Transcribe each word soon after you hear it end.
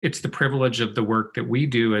it's the privilege of the work that we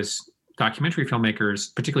do as documentary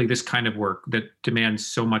filmmakers, particularly this kind of work that demands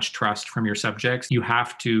so much trust from your subjects. You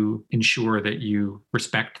have to ensure that you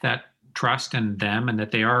respect that trust in them and that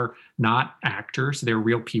they are not actors, they're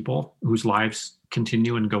real people whose lives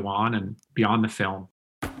continue and go on and beyond the film.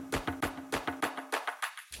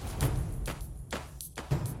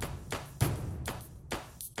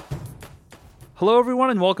 Hello, everyone,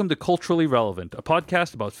 and welcome to Culturally Relevant, a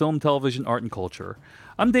podcast about film, television, art, and culture.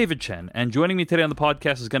 I'm David Chen, and joining me today on the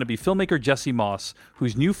podcast is going to be filmmaker Jesse Moss,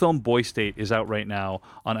 whose new film Boy State is out right now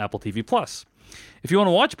on Apple TV+. If you want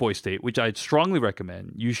to watch Boy State, which I'd strongly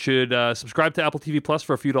recommend, you should subscribe to Apple TV+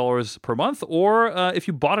 for a few dollars per month, or if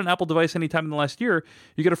you bought an Apple device anytime in the last year,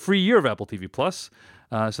 you get a free year of Apple TV+.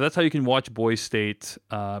 So that's how you can watch Boy State.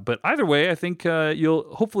 But either way, I think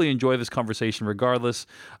you'll hopefully enjoy this conversation regardless.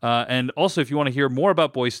 And also, if you want to hear more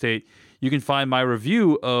about Boy State, you can find my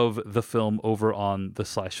review of the film over on the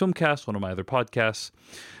 /Filmcast, one of my other podcasts.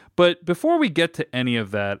 But before we get to any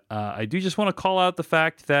of that, I do just want to call out the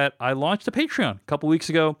fact that I launched a Patreon a couple weeks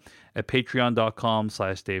ago at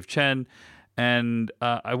patreon.com/DaveChen. And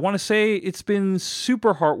I want to say it's been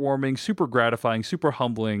super heartwarming, super gratifying, super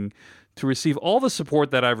humbling to receive all the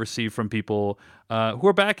support that I've received from people who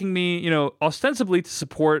are backing me, ostensibly to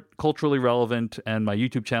support Culturally Relevant and my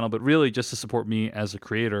YouTube channel, but really just to support me as a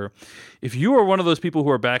creator. If you are one of those people who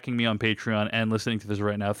are backing me on Patreon and listening to this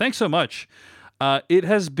right now, thanks so much. It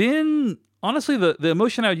has been, honestly, the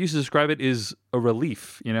emotion I would use to describe it is a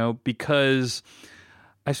relief, because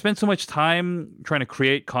I spent so much time trying to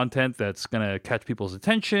create content that's going to catch people's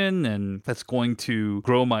attention and that's going to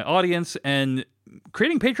grow my audience. And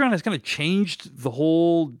creating Patreon has kind of changed the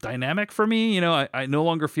whole dynamic for me. I no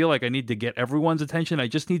longer feel like I need to get everyone's attention. I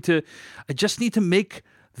just need to make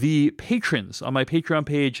the patrons on my Patreon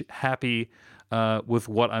page happy with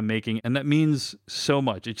what I'm making, and that means so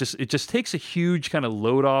much. It just takes a huge kind of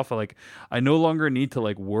load off. Like, I no longer need to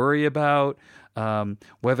worry about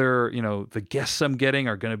whether the guests I'm getting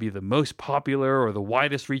are going to be the most popular or the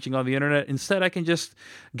widest reaching on the internet. Instead, I can just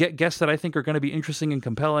get guests that I think are going to be interesting and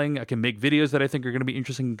compelling. I can make videos that I think are going to be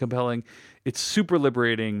interesting and compelling. It's super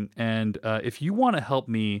liberating, and if you want to help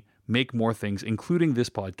me make more things, including this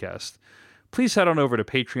podcast, please head on over to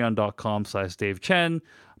patreon.com/DaveChen. I'm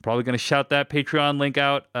probably going to shout that Patreon link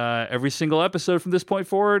out every single episode from this point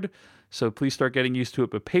forward. So please start getting used to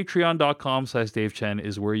it. But patreon.com/DaveChen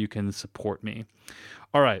is where you can support me.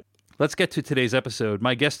 All right, let's get to today's episode.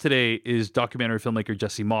 My guest today is documentary filmmaker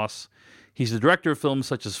Jesse Moss. He's the director of films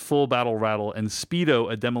such as Full Battle Rattle and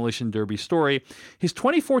Speedo, a Demolition Derby story. His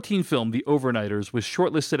 2014 film, The Overnighters, was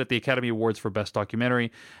shortlisted at the Academy Awards for Best Documentary,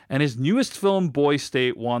 and his newest film, Boy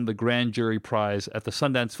State, won the Grand Jury Prize at the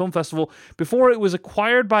Sundance Film Festival before it was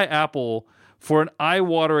acquired by Apple for an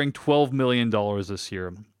eye-watering $12 million this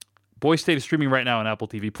year. Boy State is streaming right now on Apple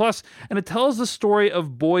TV+, and it tells the story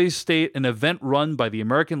of Boy State, an event run by the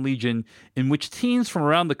American Legion in which teens from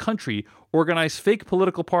around the country organize fake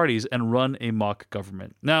political parties and run a mock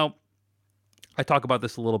government. Now, I talk about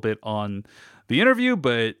this a little bit on the interview,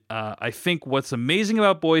 but I think what's amazing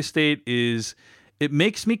about Boy State is it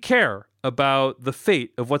makes me care about the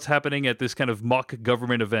fate of what's happening at this kind of mock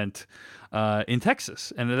government event in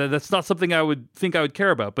Texas. And that's not something I would think I would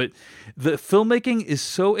care about. But the filmmaking is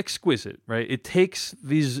so exquisite, right? It takes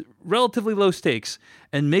these relatively low stakes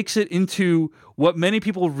and makes it into what many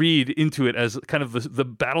people read into it as kind of the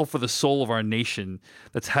battle for the soul of our nation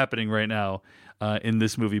that's happening right now in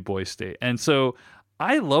this movie, Boy State. And so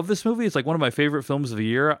I love this movie. It's like one of my favorite films of the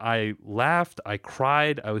year. I laughed, I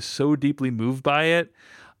cried, I was so deeply moved by it.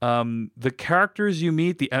 The characters you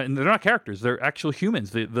meet, and they're not characters, they're actual humans.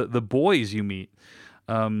 The boys you meet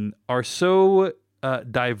are so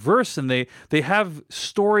diverse, and they have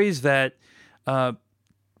stories that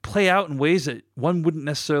play out in ways that one wouldn't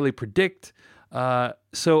necessarily predict.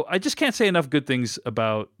 So I just can't say enough good things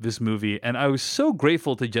about this movie. And I was so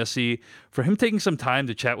grateful to Jesse for him taking some time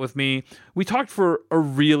to chat with me. We talked for a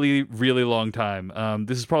really, really long time.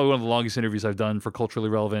 This is probably one of the longest interviews I've done for Culturally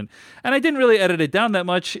Relevant. And I didn't really edit it down that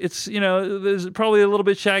much. It's, there's probably a little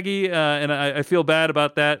bit shaggy, and I feel bad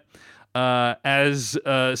about that. As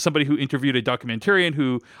somebody who interviewed a documentarian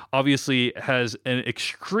who obviously has an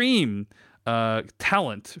extreme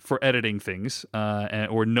talent for editing things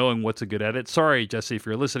or knowing what's a good edit. Sorry, Jesse, if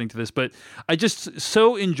you're listening to this, but I just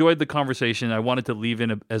so enjoyed the conversation. I wanted to leave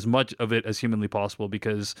in as much of it as humanly possible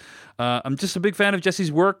because I'm just a big fan of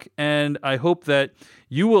Jesse's work, and I hope that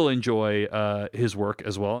you will enjoy his work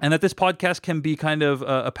as well, and that this podcast can be kind of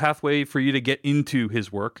a pathway for you to get into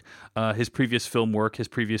his work, his previous film work, his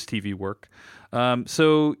previous TV work.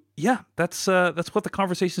 So yeah, that's what the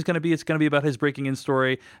conversation is going to be. It's going to be about his breaking in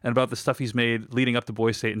story and about the stuff he's made leading up to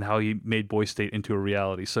Boy State and how he made Boy State into a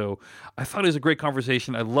reality. So I thought it was a great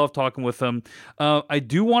conversation. I love talking with him. I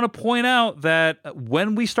do want to point out that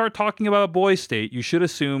when we start talking about Boy State, you should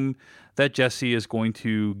assume that Jesse is going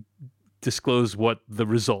to disclose what the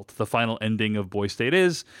result, the final ending of Boy State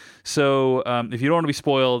is. So if you don't want to be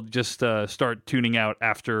spoiled, just start tuning out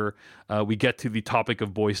after we get to the topic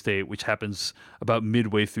of Boy State, which happens about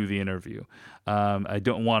midway through the interview. I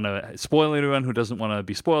don't want to spoil anyone who doesn't want to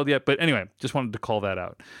be spoiled yet, but anyway, just wanted to call that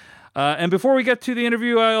out. And before we get to the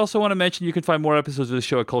interview, I also want to mention you can find more episodes of the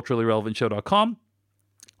show at culturallyrelevantshow.com.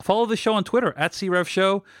 Follow the show on Twitter at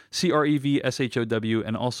CRevShow, CREVSHOW,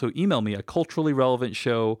 and also email me at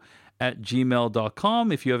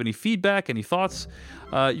culturallyrelevantshow@gmail.com. If you have any feedback, any thoughts,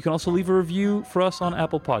 you can also leave a review for us on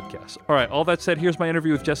Apple Podcasts. All right, all that said, here's my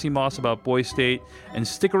interview with Jesse Moss about Boy State, and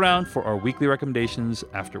stick around for our weekly recommendations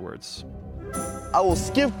afterwards. I will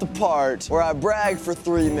skip the part where I brag for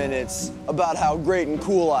 3 minutes about how great and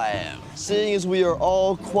cool I am, seeing as we are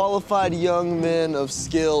all qualified young men of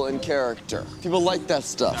skill and character. People like that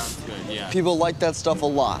stuff. Sounds good, yeah. People like that stuff a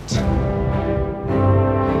lot.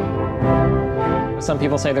 Some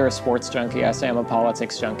people say they're a sports junkie. I say I'm a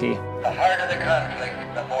politics junkie. The harder the conflict,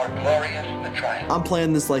 the more glorious the triumph. I'm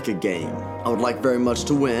playing this like a game. I would like very much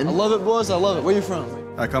to win. I love it, boys. I love it. Where you from?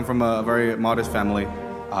 I come from a very modest family.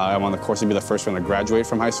 I'm on the course to be the first one to graduate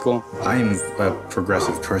from high school. I'm a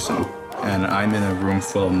progressive person, and I'm in a room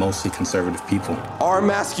full of mostly conservative people. Our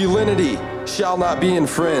masculinity shall not be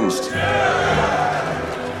infringed.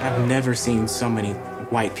 I've never seen so many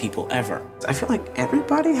white people ever. I feel like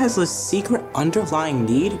everybody has a secret underlying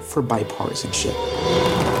need for bipartisanship.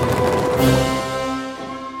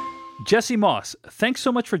 Jesse Moss, thanks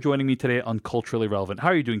so much for joining me today on Culturally Relevant. How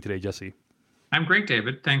are you doing today, Jesse? I'm great,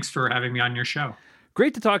 David. Thanks for having me on your show.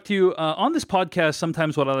 Great to talk to you. On this podcast,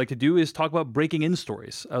 sometimes what I like to do is talk about breaking in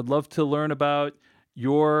stories. I'd love to learn about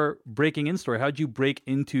your breaking in story. How'd you break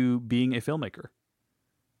into being a filmmaker?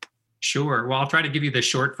 Sure. Well, I'll try to give you the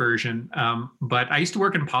short version. But I used to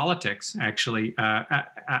work in politics, actually.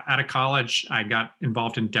 Out of college, I got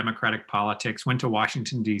involved in Democratic politics, went to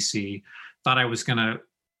Washington, D.C., thought I was going to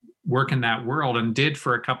work in that world and did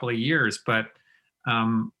for a couple of years, but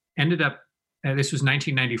ended up, this was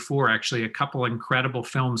 1994, actually, a couple incredible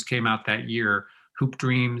films came out that year, Hoop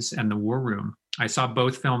Dreams and The War Room. I saw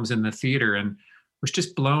both films in the theater and was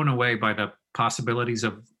just blown away by the possibilities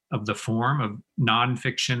of the form of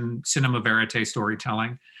nonfiction cinema verite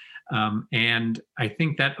storytelling. And I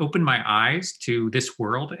think that opened my eyes to this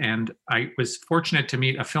world. And I was fortunate to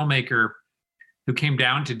meet a filmmaker who came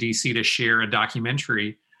down to DC to share a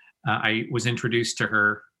documentary. I was introduced to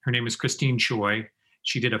her. Her name is Christine Choi.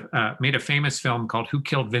 She made a famous film called Who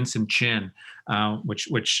Killed Vincent Chin,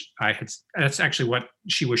 which I had. That's actually what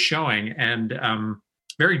she was showing, and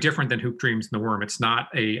very different than Hoop Dreams and The Worm. It's not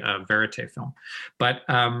a verite film, but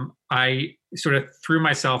I sort of threw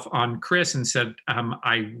myself on Chris and said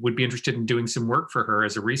I would be interested in doing some work for her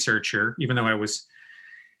as a researcher, even though I was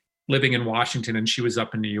living in Washington and she was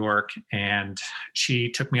up in New York. And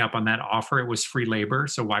she took me up on that offer. It was free labor,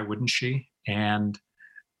 so why wouldn't she? And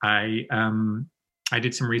I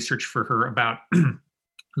did some research for her about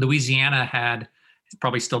Louisiana had,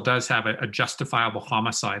 probably still does have a justifiable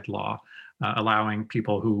homicide law, allowing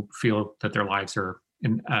people who feel that their lives are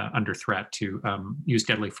under threat to use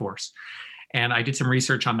deadly force. And I did some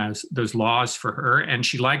research on those laws for her, and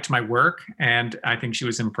she liked my work, and I think she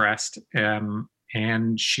was impressed.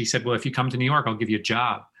 And she said, well, if you come to New York, I'll give you a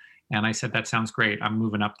job. And I said, that sounds great. I'm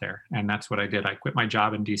moving up there. And that's what I did. I quit my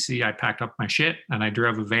job in DC. I packed up my shit and I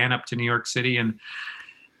drove a van up to New York City. And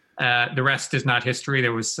the rest is not history.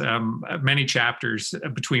 There was many chapters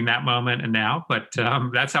between that moment and now, but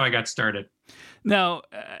that's how I got started. Now,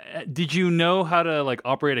 did you know how to like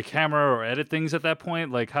operate a camera or edit things at that point?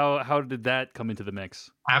 Like how did that come into the mix?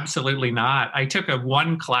 Absolutely not. I took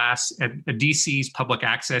one class at a DC's public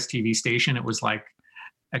access TV station. It was like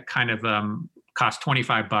a kind of cost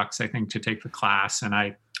 $25, I think, to take the class. And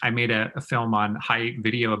I made a film on high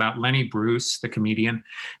video about Lenny Bruce, the comedian.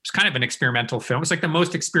 It was kind of an experimental film. It's like the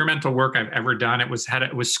most experimental work I've ever done. It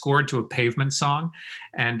was scored to a Pavement song,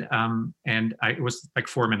 and it was like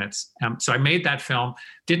 4 minutes. So I made that film.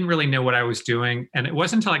 Didn't really know what I was doing, and it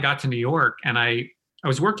wasn't until I got to New York and I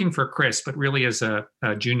was working for Chris, but really as a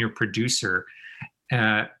junior producer.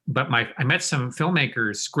 But I met some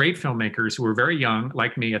filmmakers, great filmmakers who were very young,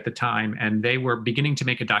 like me at the time, and they were beginning to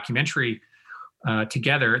make a documentary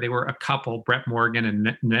together. They were a couple, Brett Morgan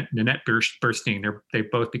and Nanette Burstein. They've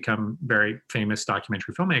both become very famous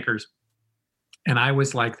documentary filmmakers. And I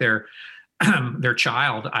was like their their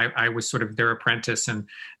child. I was sort of their apprentice, and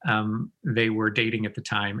they were dating at the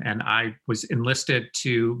time. And I was enlisted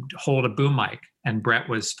to hold a boom mic, and Brett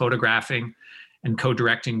was photographing and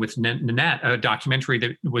co-directing with Nanette a documentary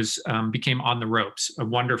that was became On the Ropes, a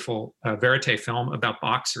wonderful verite film about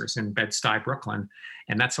boxers in Bed-Stuy, Brooklyn.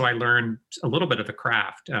 And that's how I learned a little bit of the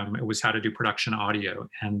craft. It was how to do production audio,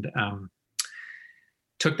 and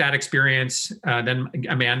took that experience. Then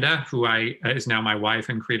Amanda, who is now my wife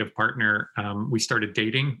and creative partner, we started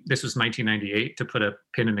dating. This was 1998, to put a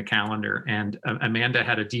pin in the calendar. And Amanda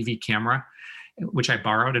had a DV camera, which I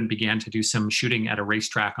borrowed, and began to do some shooting at a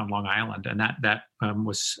racetrack on Long Island. And that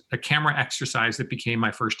was a camera exercise that became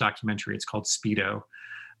my first documentary. It's called Speedo.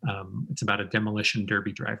 It's about a demolition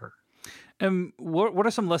derby driver. And what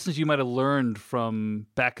are some lessons you might have learned from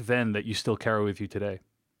back then that you still carry with you today?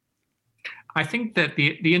 I think that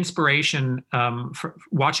the inspiration for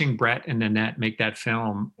watching Brett and Nanette make that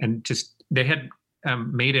film, and just they had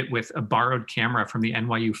made it with a borrowed camera from the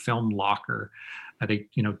NYU Film Locker.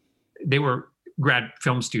 They were grad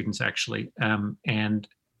film students actually, and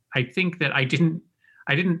I think that I didn't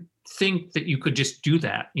think that you could just do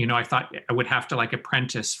that. I thought I would have to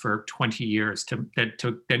apprentice for 20 years to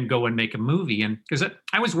then go and make a movie. And because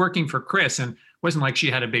I was working for Chris, and it wasn't like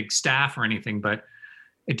she had a big staff or anything, but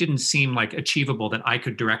it didn't seem achievable that I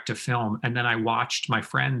could direct a film. And then I watched my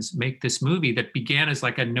friends make this movie that began as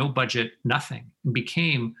a no budget nothing, and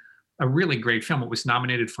became a really great film. It was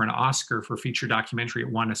nominated for an Oscar for feature documentary.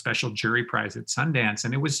 It won a special jury prize at Sundance.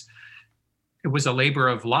 And it was a labor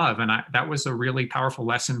of love. And that was a really powerful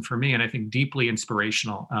lesson for me, and I think deeply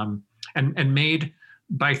inspirational, and made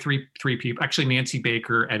by three people. Actually, Nancy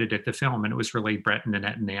Baker edited the film, and it was really Brett and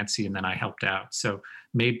Nanette and Nancy, and then I helped out. So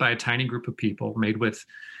made by a tiny group of people, made with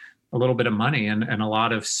a little bit of money and a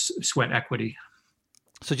lot of sweat equity.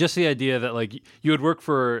 So just the idea that you had worked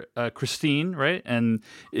for Christine, right? And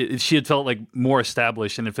she had felt more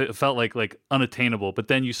established, and it felt like unattainable. But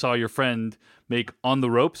then you saw your friend make On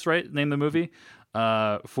the Ropes, right? Name the movie,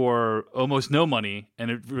 for almost no money,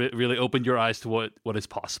 and it really opened your eyes to what is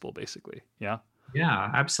possible, basically. Yeah.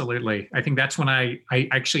 Yeah, absolutely. I think that's when I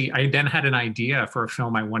then had an idea for a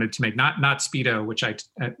film I wanted to make, not Speedo, which I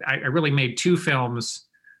really made two films.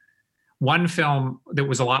 One film that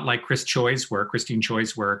was a lot like Christine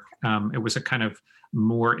Choi's work. It was a kind of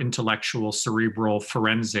more intellectual, cerebral,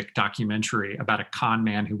 forensic documentary about a con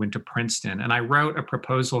man who went to Princeton. And I wrote a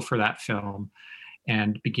proposal for that film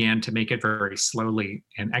and began to make it very slowly,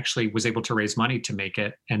 and actually was able to raise money to make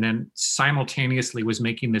it. And then simultaneously was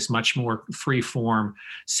making this much more free-form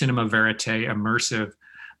cinema verite, immersive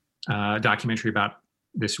documentary about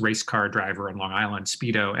this race car driver on Long Island,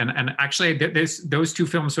 Speedo. And actually those two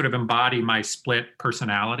films sort of embody my split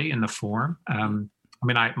personality in the form.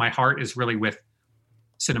 My heart is really with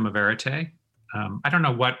cinema verite. I don't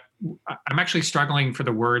know I'm actually struggling for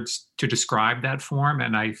the words to describe that form.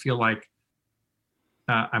 And I feel like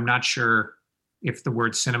I'm not sure if the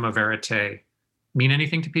word cinema verite mean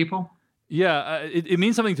anything to people. Yeah, it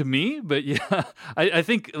means something to me, but yeah, I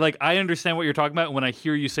think I understand what you're talking about. When I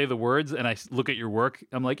hear you say the words and I look at your work,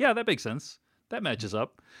 I'm like, yeah, that makes sense. That matches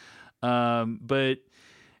up. But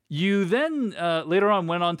you then later on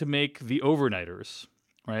went on to make The Overnighters,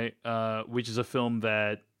 right? Which is a film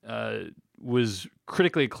that was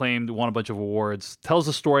critically acclaimed, won a bunch of awards, tells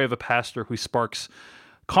the story of a pastor who sparks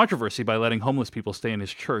controversy by letting homeless people stay in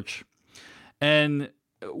his church. And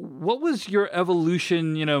what was your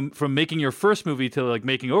evolution, from making your first movie to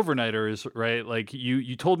making Overnighters, right?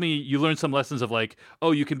 You told me you learned some lessons of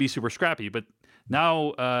you can be super scrappy, but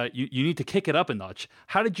now you need to kick it up a notch.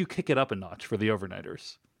 How did you kick it up a notch for The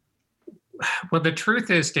Overnighters? Well, the truth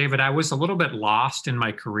is, David, I was a little bit lost in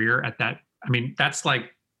my career at that. That's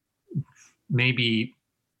maybe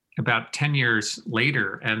about 10 years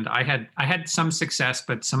later, and I had some success,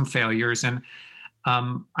 but some failures, and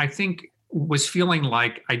I think was feeling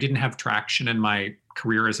like I didn't have traction in my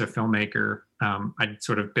career as a filmmaker. I'd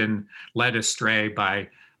sort of been led astray by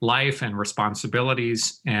life and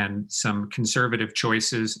responsibilities and some conservative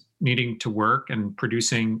choices, needing to work and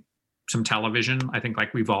producing some television. I think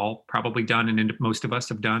we've all probably done, and most of us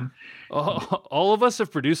have done. All of us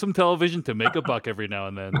have produced some television to make a buck every now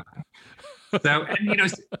and then. So, and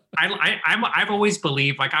I've always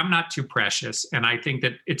believed I'm not too precious, and I think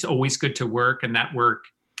that it's always good to work, and that work.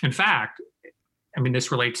 In fact,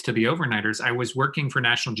 this relates to The Overnighters. I was working for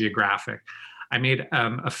National Geographic. I made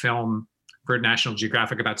a film for National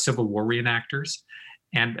Geographic about Civil War reenactors,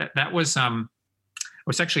 and that was I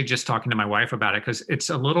was actually just talking to my wife about it, because it's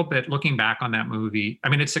a little bit looking back on that movie.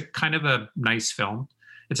 It's a kind of a nice film.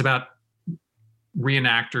 It's about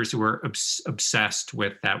reenactors who are obsessed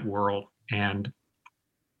with that world. And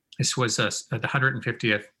this was the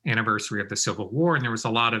 150th anniversary of the Civil War, and there was a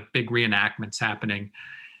lot of big reenactments happening.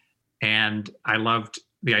 And I loved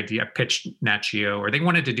the idea. I pitched Nat Geo, or they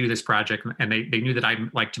wanted to do this project, and they knew that I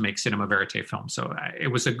like to make cinema verite films. So it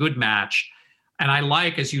was a good match. And I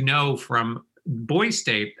like, as you know, from Boys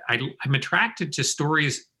State, I'm attracted to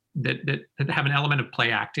stories that have an element of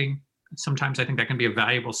play acting. Sometimes I think that can be a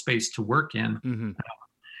valuable space to work in. Mm-hmm.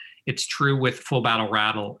 It's true with Full Battle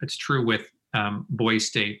Rattle. It's true with Boys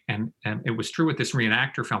State, and it was true with this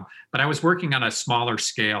reenactor film. But I was working on a smaller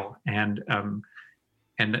scale,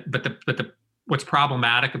 but what's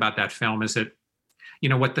problematic about that film is that,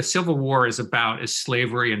 what the Civil War is about is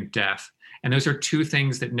slavery and death. And those are two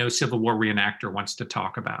things that no Civil War reenactor wants to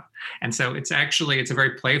talk about. And so it's a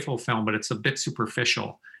very playful film, but it's a bit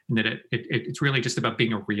superficial in that it's really just about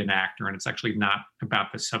being a reenactor. And it's actually not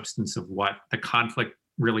about the substance of what the conflict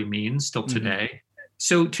really means still today. Mm-hmm.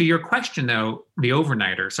 So to your question, though, The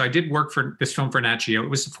Overnighter. So I did work for this film for Nat Geo. It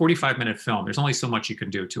was a 45-minute film. There's only so much you can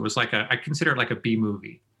do to it. It was I consider it like a B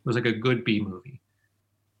movie. It was like a good B movie.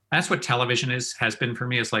 That's what television has been for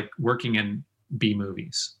me, is like working in B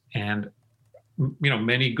movies. And,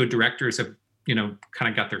 many good directors have, kind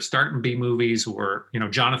of got their start in B movies, or,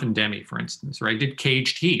 Jonathan Demme, for instance, right? Did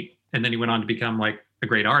Caged Heat, and then he went on to become like a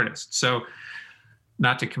great artist. So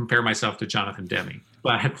not to compare myself to Jonathan Demme,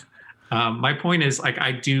 but my point is, like,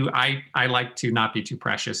 I like to not be too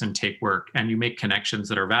precious and take work, and you make connections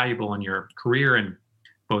that are valuable in your career, and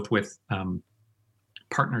both with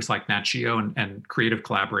partners like Nat Geo and creative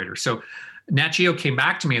collaborators. So Nat Geo came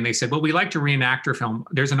back to me and they said, well, we like to reenact your film.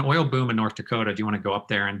 There's an oil boom in North Dakota. Do you want to go up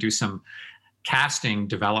there and do some casting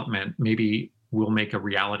development? Maybe we'll make a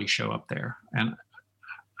reality show up there. And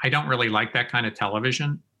I don't really like that kind of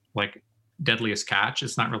television, like Deadliest Catch.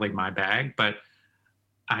 It's not really my bag, but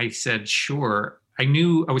I said, sure. I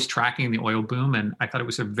knew I was tracking the oil boom, and I thought it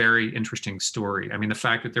was a very interesting story. I mean, the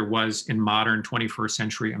fact that there was, in modern 21st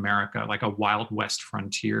century America, like a Wild West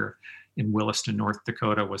frontier in Williston, North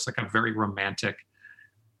Dakota, was like a very romantic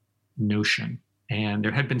notion. And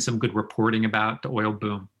there had been some good reporting about the oil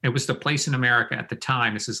boom. It was the place in America at the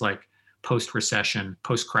time. This is like post-recession,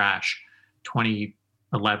 post-crash,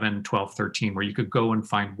 2011, 12, 13, where you could go and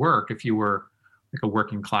find work if you were like a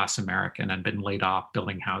working class American and been laid off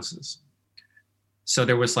building houses. So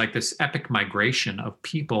there was like this epic migration of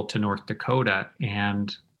people to North Dakota,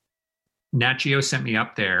 and Nat Geo sent me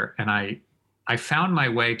up there, and I found my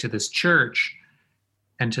way to this church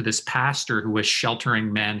and to this pastor who was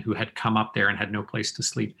sheltering men who had come up there and had no place to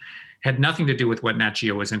sleep. It had nothing to do with what Nat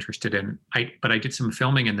Geo was interested in. But I did some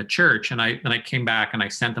filming in the church, and I came back and I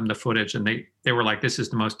sent them the footage, and they were like, this is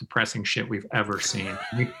the most depressing shit we've ever seen.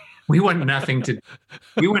 We want nothing to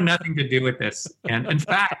do with this. And in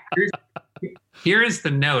fact, here is the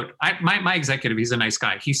note. My executive, he's a nice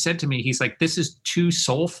guy. He said to me, he's like, this is too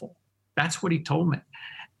soulful. That's what he told me.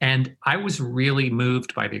 And I was really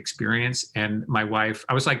moved by the experience. And my wife,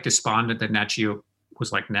 I was like despondent that Nat Geo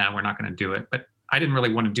was like, nah, we're not going to do it. But I didn't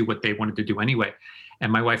really want to do what they wanted to do anyway.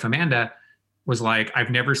 And my wife, Amanda, was like, I've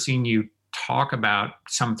never seen you talk about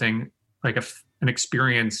something like an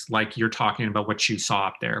experience like you're talking about what you saw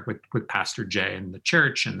up there with Pastor Jay and the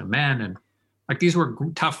church and the men. And like, these were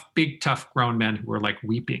big, tough grown men who were like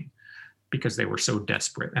weeping because they were so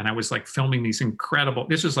desperate. And I was like filming these incredible,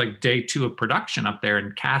 this was like day 2 of production up there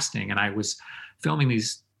and casting. And I was filming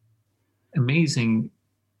these amazing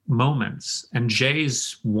moments. And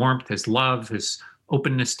Jay's warmth, his love, his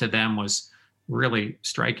openness to them was really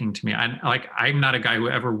striking to me. I'm not a guy who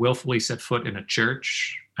ever willfully set foot in a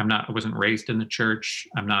church. I wasn't raised in the church.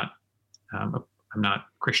 I'm not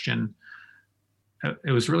Christian.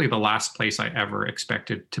 It was really the last place I ever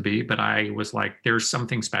expected to be, but I was like, there's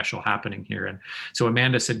something special happening here. And so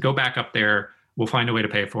Amanda said, go back up there. We'll find a way to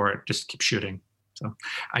pay for it. Just keep shooting. So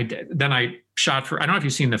I shot for, I don't know if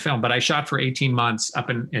you've seen the film, but I shot for 18 months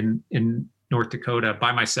up in North Dakota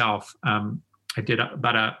by myself. I did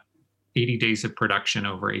about 80 days of production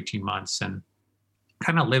over 18 months and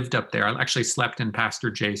kind of lived up there. I actually slept in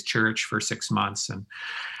Pastor Jay's church for 6 months. And,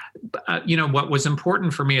 what was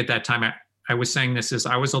important for me at that time, I was saying this is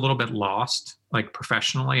I was a little bit lost, like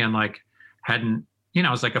professionally, and like hadn't, I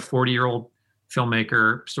was like a 40-year-old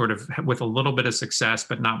filmmaker, sort of with a little bit of success,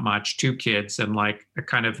 but not much, 2 kids, and like a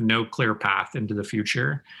kind of no clear path into the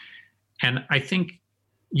future. And I think,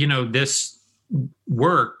 this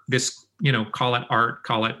work, this, call it art,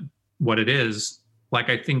 call it what it is, like,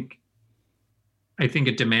 I think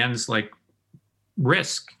it demands like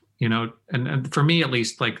risk, and for me, at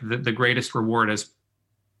least, like the greatest reward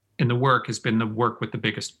in the work has been the work with the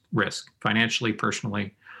biggest risk, financially,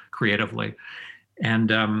 personally, creatively.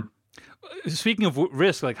 And Speaking of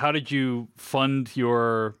risk, like how did you fund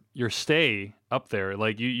your stay up there?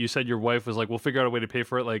 Like you said your wife was like, we'll figure out a way to pay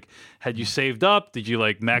for it. Like, had you saved up? Did you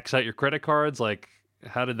like max out your credit cards? Like,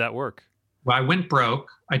 how did that work? Well, I went broke.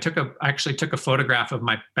 I actually took a photograph of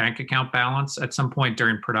my bank account balance at some point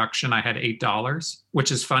during production. I had $8,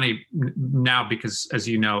 which is funny now because, as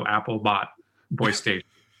you know, Apple bought Boy State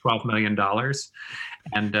 $12 million,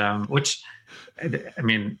 and which, I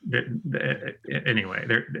mean, anyway,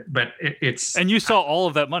 but it's. And you saw all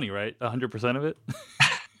of that money, right? 100% of it.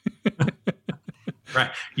 Right,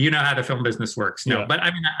 you know how the film business works. No, yeah. But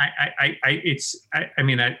I mean,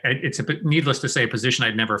 it's needless to say, a position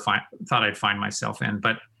I'd never thought I'd find myself in.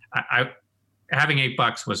 But having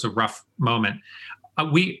 $8 was a rough moment.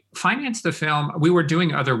 We financed the film. We were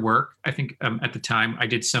doing other work. I think at the time I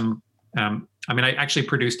did some. I actually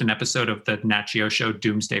produced an episode of the Nat Geo show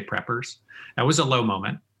Doomsday Preppers. That was a low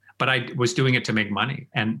moment, but I was doing it to make money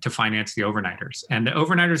and to finance the Overnighters. And the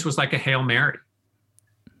Overnighters was like a Hail Mary.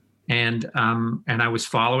 And I was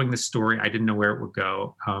following the story. I didn't know where it would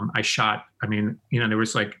go. I shot, there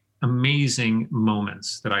was like amazing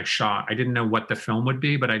moments that I shot. I didn't know what the film would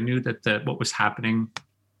be, but I knew that what was happening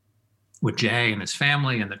with Jay and his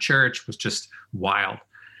family and the church was just wild.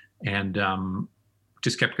 And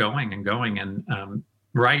just kept going and going. And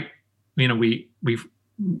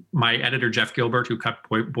my editor, Jeff Gilbert, who cut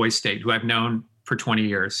Boy State, who I've known for 20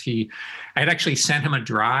 years, I had actually sent him a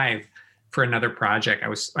drive for another project.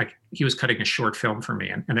 He was cutting a short film for me,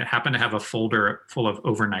 and it happened to have a folder full of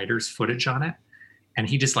Overnighters footage on it. And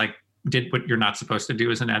he just like did what you're not supposed to do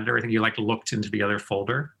as an editor. I think he like looked into the other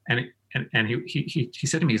folder, and he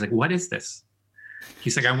said to me, he's like, "What is this?"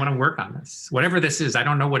 He's like, "I want to work on this. Whatever this is, I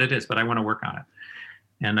don't know what it is, but I want to work on it."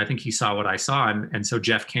 And I think he saw what I saw, and so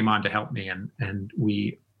Jeff came on to help me, and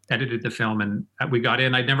we edited the film, and we got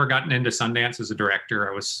in. I'd never gotten into Sundance as a director.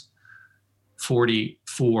 I was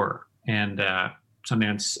 44. And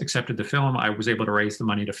Sundance accepted the film. I was able to raise the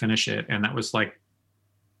money to finish it. And that was like,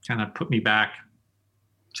 kind of put me back,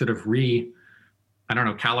 sort of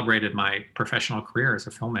calibrated my professional career as a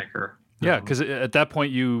filmmaker. Yeah, because at that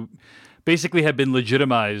point you basically had been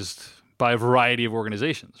legitimized by a variety of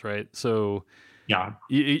organizations, right? So yeah,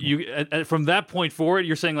 you from that point forward,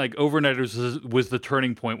 you're saying like Overnighters was the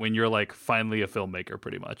turning point when you're like finally a filmmaker,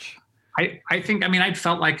 pretty much. I think, I'd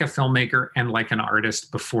felt like a filmmaker and like an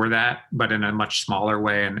artist before that, but in a much smaller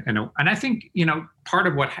way. And I think, part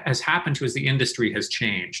of what has happened to is the industry has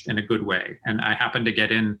changed in a good way. And I happened to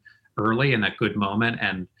get in early in that good moment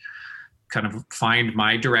and kind of find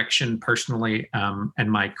my direction personally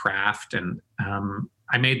and my craft. And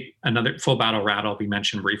I made another Full Battle Rattle, we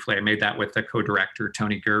mentioned briefly. I made that with the co-director,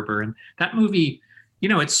 Tony Gerber. And that movie,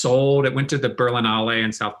 it sold. It went to the Berlinale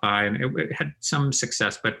and South by, and it had some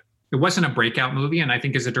success, but it wasn't a breakout movie. And I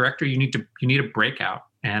think as a director, you need a breakout.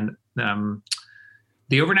 And the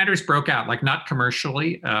Overnighters broke out, like not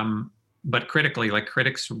commercially, but critically. Like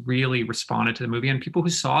critics really responded to the movie, and people who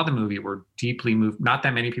saw the movie were deeply moved. Not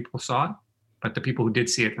that many people saw it, but the people who did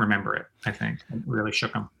see it remember it. I think it really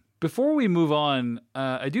shook them. Before we move on,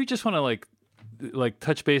 I do just want to like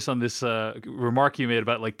touch base on this remark you made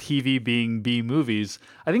about like TV being B movies.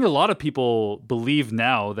 I think a lot of people believe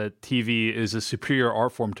now that TV is a superior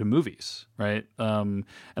art form to movies, right? And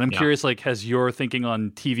I'm curious, like, has your thinking on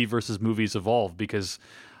TV versus movies evolved? Because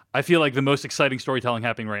I feel like the most exciting storytelling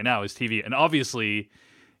happening right now is TV, and obviously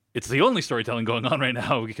it's the only storytelling going on right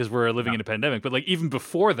now because we're living in a pandemic. But like even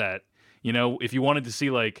before that, if you wanted to see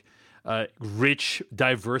like rich,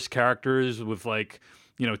 diverse characters with like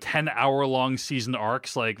 10-hour-long season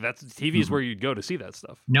arcs, like that's TV is where you'd go to see that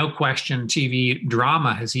stuff. No question, TV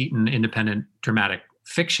drama has eaten independent dramatic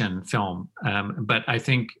fiction film, but I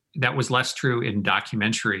think that was less true in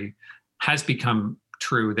documentary. Has become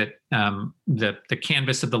true that the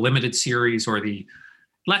canvas of the limited series, or to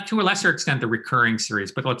a lesser extent the recurring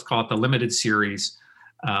series, but let's call it the limited series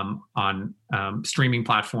on streaming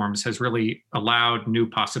platforms, has really allowed new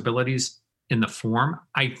possibilities in the form.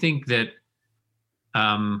 I think that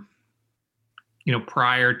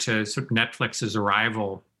prior to sort of Netflix's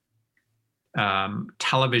arrival,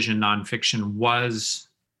 television nonfiction was,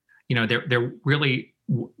 there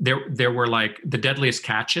were like the Deadliest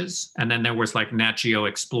Catches, and then there was like Nat Geo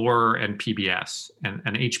Explorer and PBS and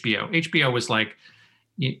HBO. HBO was like,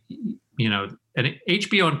 and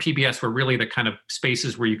HBO and PBS were really the kind of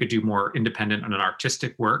spaces where you could do more independent and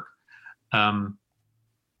artistic work.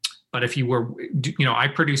 But if you were, I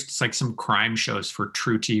produced like some crime shows for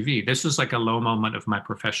True TV. This was like a low moment of my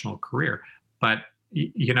professional career, but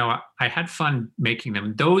I had fun making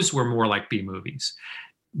them. Those were more like B movies.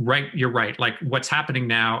 right, you're right. Like what's happening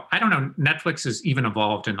now, I don't know. Netflix has even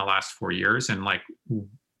evolved in the last 4 years and like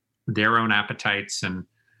their own appetites, and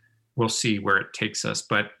we'll see where it takes us.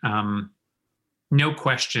 But no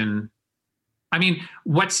question. I mean,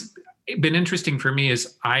 what's been interesting for me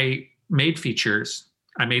is I made features.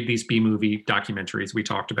 I made these B-movie documentaries we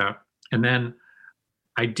talked about. And then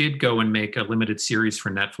I did go and make a limited series for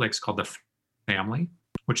Netflix called The Family,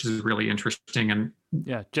 which is really interesting. And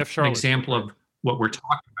Jeff Charlotte. An example of what we're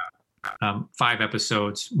talking about. 5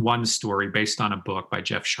 episodes, one story based on a book by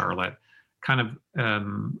Jeff Charlotte, kind of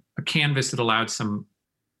a canvas that allowed some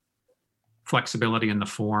flexibility in the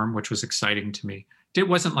form, which was exciting to me. It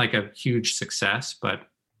wasn't like a huge success, but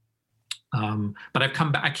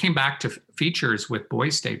I came back to features with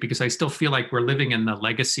Boys State because I still feel like we're living in the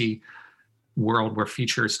legacy world where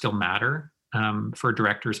features still matter for a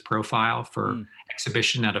director's profile, for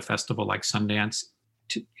exhibition at a festival like Sundance,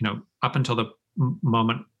 up until the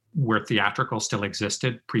moment where theatrical still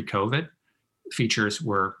existed pre-COVID. Features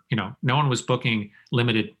were, no one was booking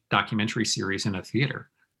limited documentary series in a theater.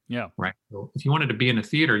 Yeah. Right. So if you wanted to be in a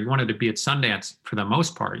theater, you wanted to be at Sundance for the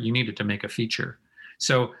most part, you needed to make a feature.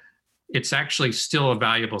 So it's actually still a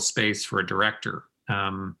valuable space for a director,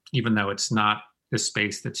 even though it's not the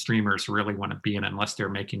space that streamers really want to be in unless they're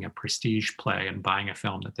making a prestige play and buying a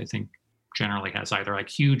film that they think generally has either like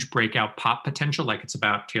huge breakout pop potential, like it's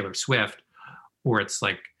about Taylor Swift, or it's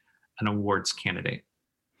like an awards candidate.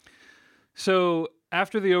 So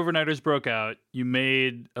after The Overnighters broke out, you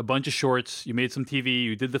made a bunch of shorts, you made some TV,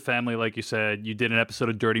 you did The Family, like you said, you did an episode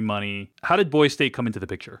of Dirty Money. How did Boys State come into the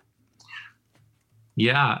picture?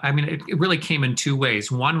 Yeah, I mean, it really came in 2 ways.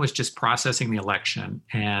 One was just processing the election.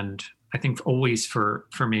 And I think always for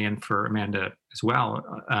me and for Amanda as well,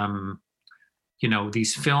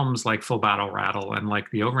 these films like Full Battle Rattle and like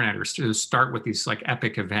The Overnighters start with these like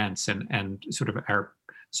epic events and sort of our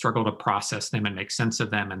struggle to process them and make sense of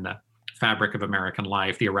them and the fabric of American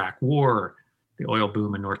life, the Iraq War, the oil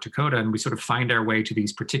boom in North Dakota. And we sort of find our way to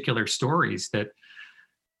these particular stories that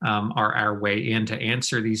are our way in to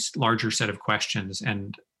answer these larger set of questions.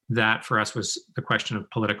 And that for us was the question of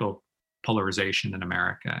political polarization in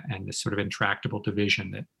America and this sort of intractable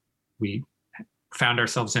division that we found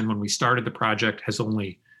ourselves in when we started the project has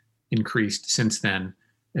only increased since then.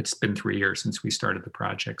 It's been 3 years since we started the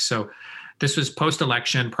project. So this was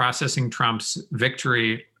post-election, processing Trump's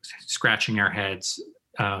victory, scratching our heads,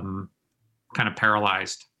 kind of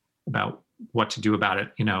paralyzed about what to do about it,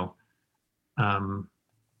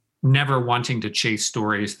 never wanting to chase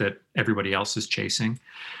stories that everybody else is chasing.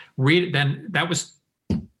 Then that was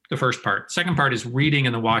the first part. Second part is reading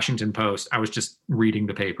in the Washington Post. I was just reading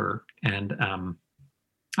the paper, and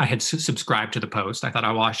I had subscribed to the Post. I thought,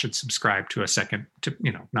 I should subscribe to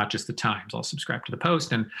not just the Times. I'll subscribe to the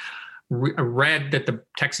Post, and read that the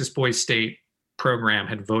Texas Boys State program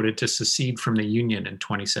had voted to secede from the Union in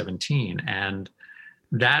 2017, and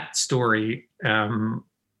that story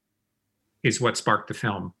is what sparked the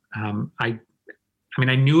film. I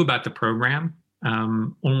knew about the program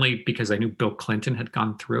only because I knew Bill Clinton had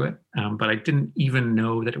gone through it, but I didn't even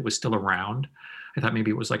know that it was still around. I thought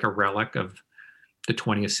maybe it was like a relic of the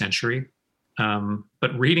 20th century.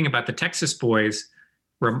 But reading about the Texas Boys,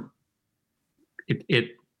 it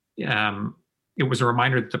was a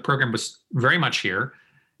reminder that the program was very much here,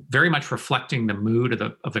 very much reflecting the mood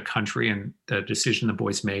of the country and the decision the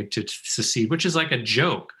boys made to secede, which is like a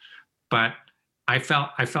joke. But I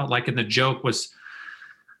felt like in the joke was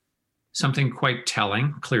something quite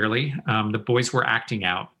telling, clearly. The boys were acting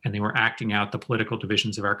out, and they were acting out the political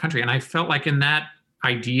divisions of our country. And I felt like in that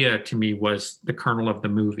idea, to me, was the kernel of the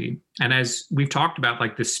movie. And as we've talked about,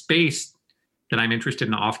 like the space that I'm interested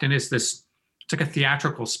in often is this, it's like a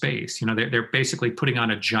theatrical space. They're basically putting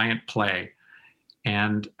on a giant play.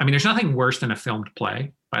 And I mean, there's nothing worse than a filmed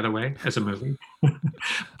play, by the way, as a movie.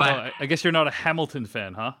 But I guess you're not a Hamilton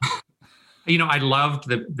fan, huh? I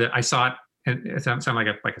loved I saw it, and it sounds like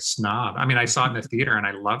a snob. I mean, I saw it in the theater and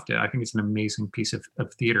I loved it. I think it's an amazing piece of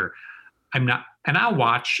theater.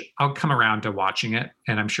 I'll come around to watching it,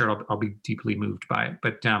 and I'm sure I'll be deeply moved by it.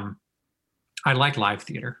 But I like live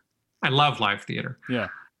theater. I love live theater. Yeah.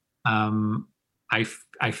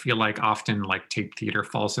 I feel like often like tape theater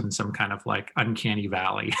falls in some kind of like uncanny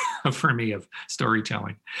valley for me of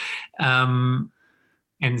storytelling.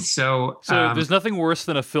 And so there's nothing worse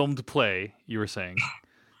than a filmed play, you were saying.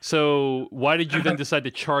 So why did you then decide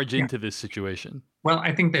to charge into this situation? Well,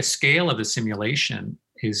 I think the scale of the simulation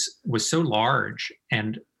was so large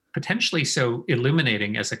and potentially so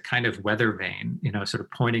illuminating as a kind of weather vane, sort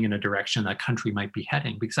of pointing in a direction that country might be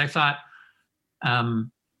heading. Because I thought,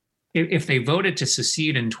 if they voted to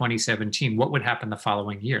secede in 2017, what would happen the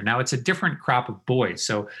following year? Now it's a different crop of boys,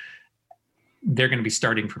 so they're going to be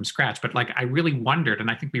starting from scratch. But like, I really wondered,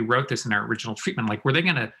 and I think we wrote this in our original treatment, like, were they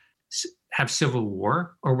going to have civil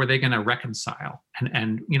war, or were they going to reconcile?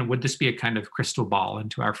 And would this be a kind of crystal ball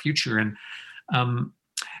into our future? And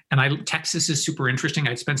Texas is super interesting.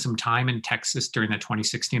 I spent some time in Texas during the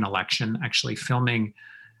 2016 election, actually filming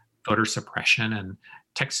voter suppression. And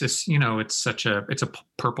Texas, it's a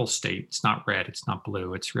purple state. It's not red. It's not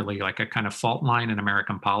blue. It's really like a kind of fault line in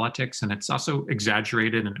American politics. And it's also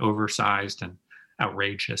exaggerated and oversized and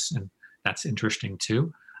outrageous. And that's interesting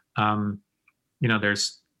too.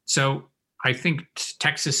 So I think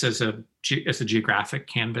Texas as a geographic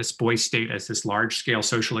canvas, Boys State as this large scale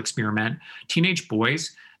social experiment, teenage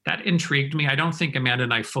boys, that intrigued me. I don't think Amanda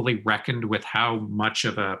and I fully reckoned with how much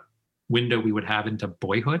of a window we would have into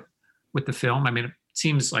boyhood with the film. I mean, it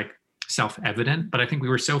seems like self-evident, but I think we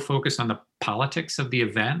were so focused on the politics of the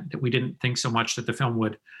event that we didn't think so much that the film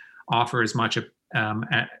would offer as much in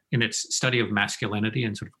its study of masculinity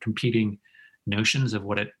and sort of competing notions of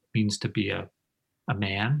what it means to be a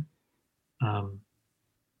man,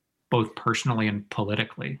 both personally and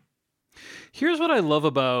politically. Here's what I love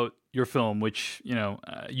about your film, which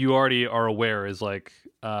you already are aware is like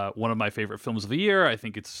one of my favorite films of the year. I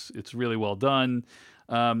think it's really well done.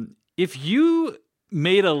 If you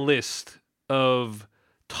made a list of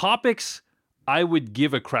topics I would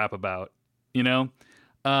give a crap about,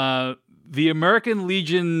 the American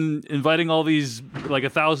Legion inviting all these like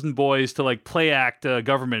 1,000 boys to like play act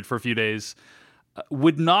government for a few days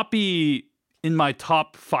would not be in my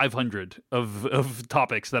top 500 of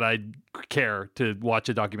topics that I'd care to watch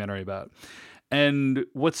a documentary about. And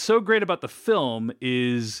what's so great about the film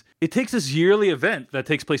is it takes this yearly event that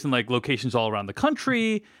takes place in like locations all around the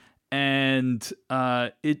country, and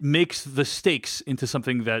it makes the stakes into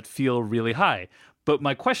something that feel really high. But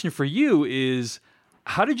my question for you is,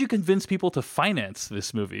 how did you convince people to finance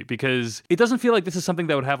this movie? Because it doesn't feel like this is something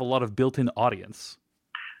that would have a lot of built-in audience.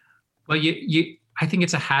 Well, I think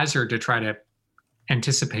it's a hazard to try to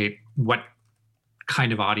anticipate what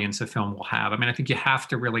kind of audience a film will have. I mean, I think you have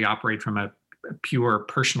to really operate from a pure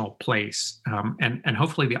personal place, and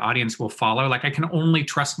hopefully the audience will follow. Like, I can only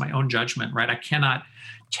trust my own judgment, right? I cannot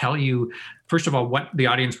tell you, first of all, what the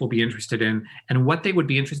audience will be interested in and what they would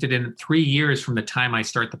be interested in 3 years from the time I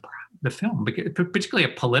start the film, particularly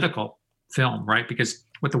a political film, right? Because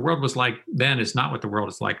what the world was like then is not what the world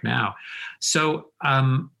is like now. So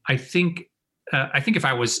I think if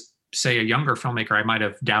I was, say, a younger filmmaker, I might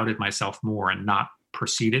have doubted myself more and not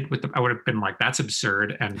proceeded with I would have been like, that's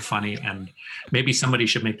absurd and funny, and maybe somebody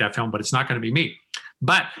should make that film, but it's not going to be me.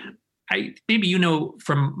 But maybe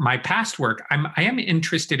from my past work, I am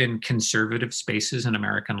interested in conservative spaces in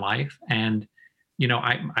American life, and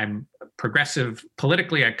I'm progressive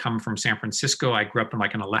politically. I come from San Francisco. I grew up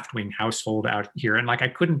in a left-wing household out here, and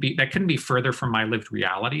that couldn't be further from my lived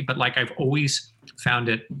reality. But I've always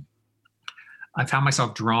I found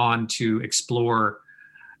myself drawn to explore,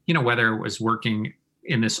 whether it was working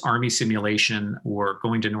in this army simulation or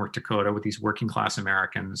going to North Dakota with these working class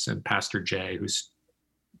Americans and Pastor Jay, whose,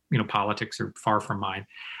 politics are far from mine.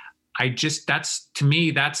 To me,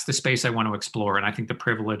 that's the space I want to explore. And I think the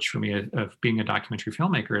privilege for me of being a documentary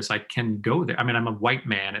filmmaker is I can go there. I mean, I'm a white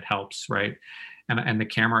man, it helps, right? And the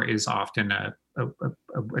camera is often a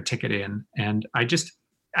ticket in. And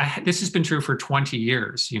this has been true for 20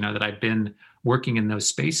 years, that I've been working in those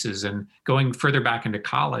spaces, and going further back into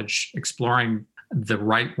college, exploring the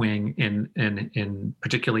right wing in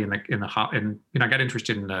particularly I got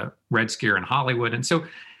interested in the Red Scare in Hollywood. And so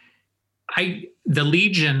the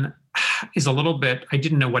Legion is a little bit, I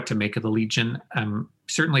didn't know what to make of the Legion.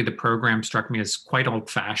 Certainly the program struck me as quite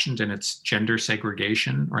old-fashioned in its gender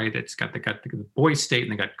segregation, right? They got the boys' state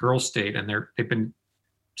and they got girls' state, and they've been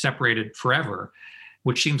separated forever,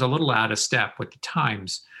 which seems a little out of step with the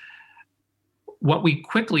times. What we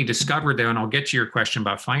quickly discovered, though, and I'll get to your question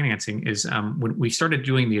about financing, is when we started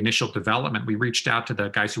doing the initial development, we reached out to the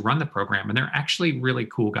guys who run the program, and they're actually really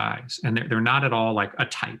cool guys. And they're not at all like a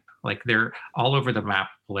type. Like, they're all over the map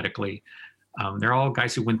politically. They're all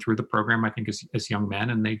guys who went through the program, I think, as young men,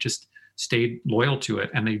 and they just stayed loyal to it.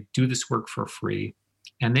 And they do this work for free.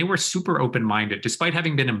 And they were super open-minded, despite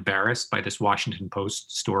having been embarrassed by this Washington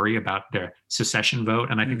Post story about the secession vote.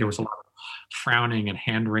 And I think there was a lot of frowning and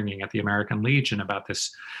hand-wringing at the American Legion about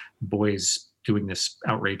this boys doing this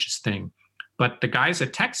outrageous thing. But the guys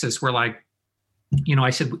at Texas were like,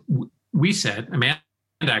 we said, Amanda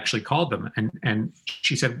actually called them and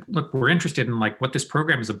she said, look, we're interested in like what this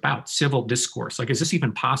program is about, civil discourse. Like, is this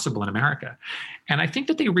even possible in America? And I think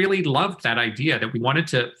that they really loved that idea, that we wanted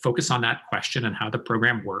to focus on that question and how the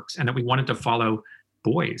program works, and that we wanted to follow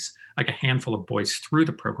boys, like a handful of boys through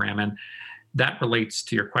the program. And that relates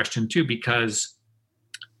to your question too, because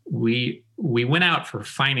we went out for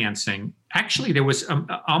financing. Actually, there was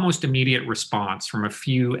almost immediate response from a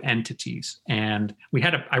few entities. And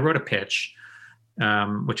I wrote a pitch,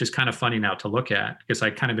 which is kind of funny now to look at, because I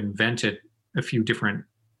kind of invented a few different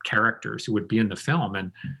characters who would be in the film.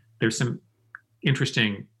 And there's some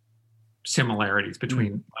interesting similarities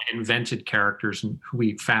between invented characters and who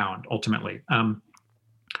we found ultimately.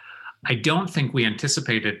 I don't think we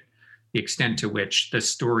anticipated the extent to which the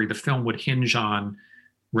film would hinge on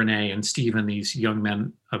Renee and Stephen, these young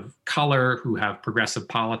men of color who have progressive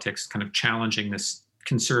politics kind of challenging this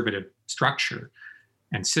conservative structure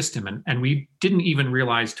and system. And we didn't even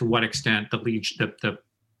realize to what extent the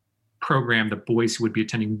program, the boys who would be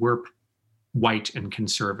attending, were white and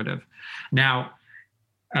conservative. Now,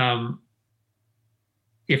 I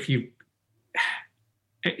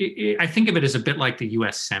think of it as a bit like the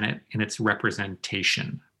US Senate in its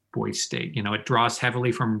representation, Boys State. You know, it draws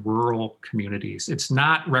heavily from rural communities. It's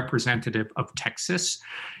not representative of Texas.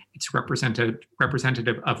 It's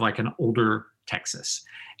representative of like an older Texas.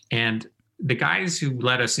 And the guys who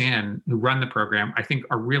let us in, who run the program, I think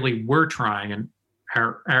we're trying, and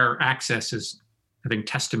our access is, I think,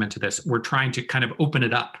 testament to this. We're trying to kind of open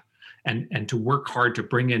it up and to work hard to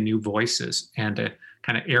bring in new voices and to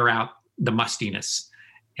kind of air out the mustiness.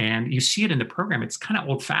 And you see it in the program. It's kind of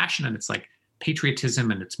old fashioned, and it's like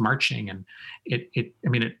patriotism, and it's marching, and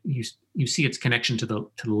you see its connection to the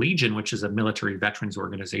Legion, which is a military veterans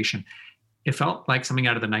organization. It felt like something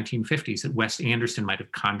out of the 1950s that Wes Anderson might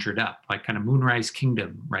have conjured up, like kind of Moonrise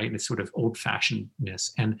Kingdom, right? This sort of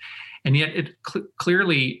old-fashionedness, and yet it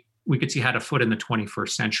clearly we could see had a foot in the 21st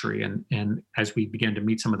century. And as we began to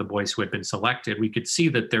meet some of the boys who had been selected, we could see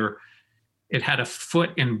that it had a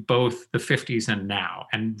foot in both the 50s and now,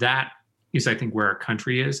 and that is, I think, where our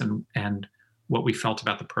country is and what we felt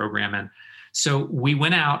about the program. And so we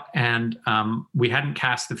went out and we hadn't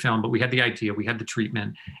cast the film, but we had the idea, we had the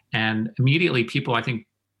treatment, and immediately people, I think,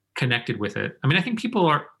 connected with it. I mean, I think people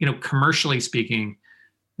are, commercially speaking,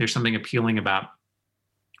 there's something appealing about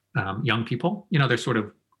young people. They're sort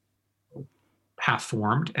of half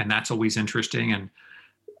formed, and that's always interesting. And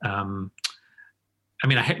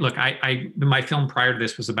my film prior to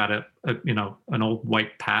this was about an old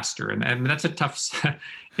white pastor, and that's a tough.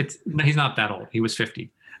 He's not that old. He was 50,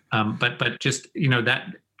 but just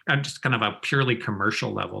that on just kind of a purely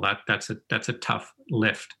commercial level, that's a tough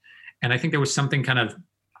lift. And I think there was something kind of,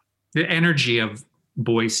 the energy of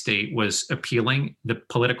Boys State was appealing. The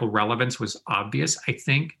political relevance was obvious. I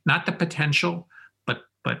think not the potential, but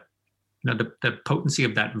the potency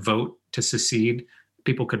of that vote to secede.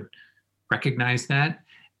 People could recognize that.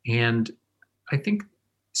 And I think,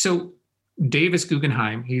 so Davis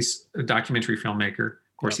Guggenheim, he's a documentary filmmaker.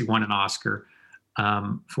 Of course, he won an Oscar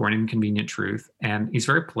for An Inconvenient Truth. And he's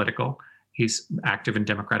very political. He's active in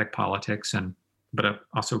democratic politics, but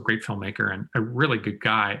also a great filmmaker and a really good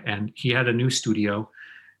guy. And he had a new studio.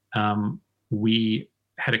 We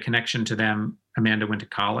had a connection to them. Amanda went to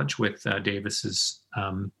college with Davis's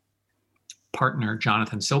partner,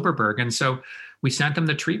 Jonathan Silberberg. And so we sent them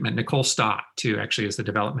the treatment. Nicole Stott, too, actually, is the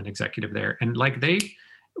development executive there. And they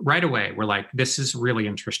right away were like, this is really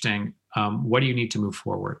interesting. What do you need to move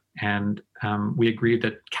forward? And we agreed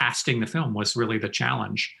that casting the film was really the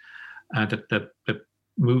challenge, that the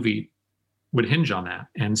movie would hinge on that.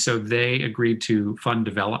 And so they agreed to fund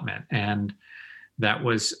development. And that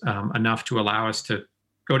was enough to allow us to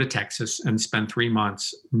go to Texas and spend 3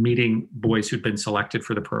 months meeting boys who'd been selected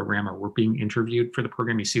for the program or were being interviewed for the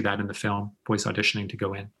program. You see that in the film, boys auditioning to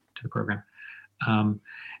go in to the program.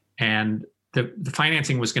 And the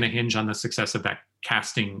financing was going to hinge on the success of that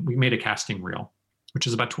casting. We made a casting reel, which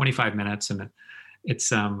is about 25 minutes. And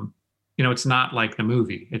it's, it's not like the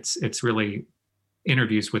movie. It's really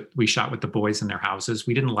interviews we shot with the boys in their houses.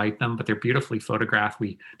 We didn't light them, but they're beautifully photographed.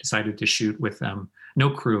 We decided to shoot with no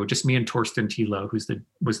crew, just me and Torsten Tilo,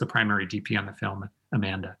 was the primary DP on the film,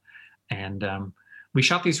 Amanda. And we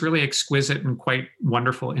shot these really exquisite and quite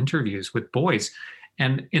wonderful interviews with boys.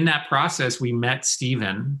 And in that process, we met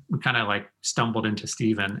Stephen. We kind of stumbled into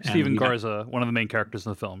Stephen. Stephen Garza, one of the main characters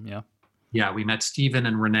in the film, yeah. Yeah, we met Stephen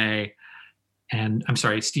and Renee. And I'm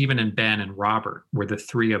sorry, Stephen and Ben and Robert were the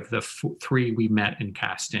three of the three we met in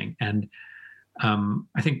casting. And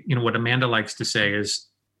I think, what Amanda likes to say is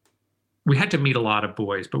we had to meet a lot of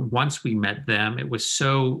boys, but once we met them, it was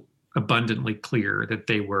so abundantly clear that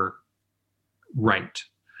they were right.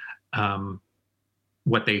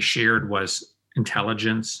 What they shared was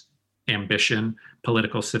intelligence, ambition,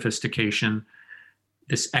 political sophistication,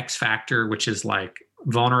 this X factor, which is like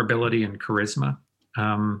vulnerability and charisma.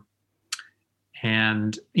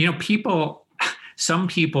 And, some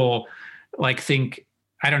people like think,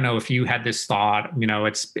 I don't know if you had this thought,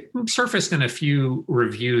 it's surfaced in a few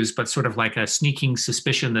reviews, but sort of like a sneaking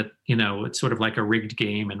suspicion that, it's sort of like a rigged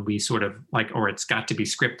game and we sort of like, or it's got to be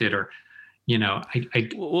scripted or,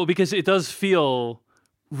 Well, because it does feel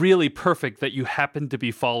really perfect that you happen to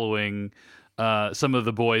be following some of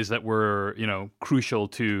the boys that were, crucial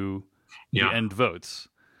to the end votes.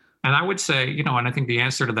 And I would say, and I think the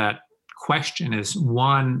answer to that question is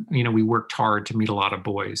one, we worked hard to meet a lot of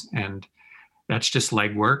boys, and that's just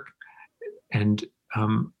legwork. And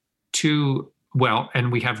two,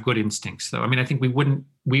 and we have good instincts though. I mean, I think I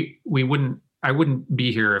wouldn't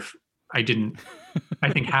be here if I didn't,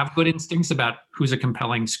 I think, have good instincts about who's a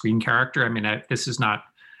compelling screen character. I mean,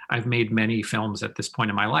 I've made many films at this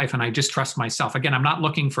point in my life, and I just trust myself. Again, I'm not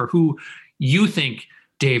looking for who you think,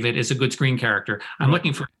 David, is a good screen character. I'm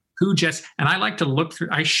looking for who and I like to look through,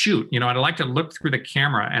 I shoot, I like to look through the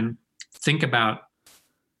camera and think about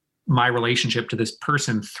my relationship to this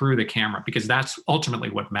person through the camera, because that's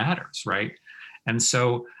ultimately what matters, right? And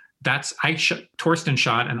so Torsten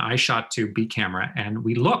shot and I shot to B camera, and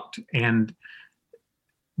we looked, and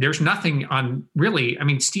there's nothing on really, I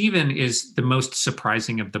mean, Steven is the most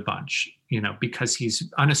surprising of the bunch, because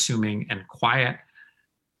he's unassuming and quiet.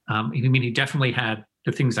 He definitely had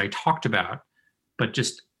the things I talked about, but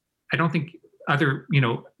just, I don't think other,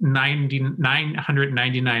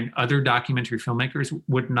 999 other documentary filmmakers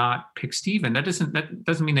would not pick Steven. That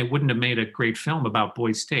doesn't mean they wouldn't have made a great film about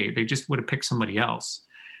Boys State. They just would have picked somebody else.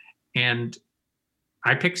 And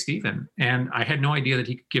I picked Steven, and I had no idea that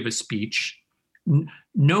he could give a speech.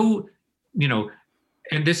 No,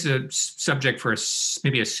 and this is a subject for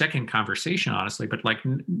maybe a second conversation, honestly, but like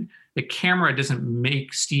the camera doesn't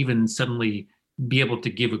make Steven suddenly be able to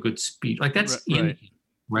give a good speech. Like that's in him,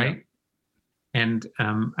 right? Yeah. And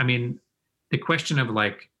I mean, the question of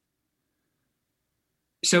like,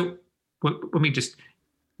 so let me just,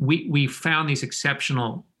 we found these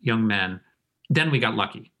exceptional young men, then we got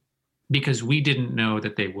lucky because we didn't know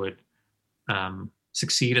that they would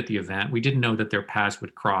succeed at the event. We didn't know that their paths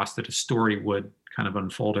would cross, that a story would kind of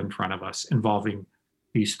unfold in front of us involving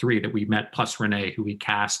these three that we met, plus Renee, who we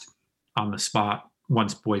cast on the spot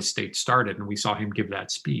once Boys State started, and we saw him give that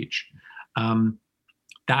speech.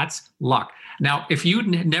 That's luck. Now, if you'd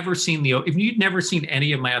never seen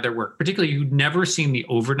any of my other work, particularly you'd never seen The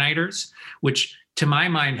Overnighters, which to my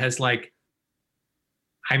mind has like,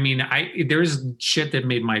 I mean, there's shit that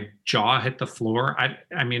made my jaw hit the floor.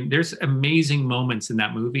 I mean, there's amazing moments in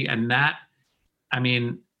that movie, and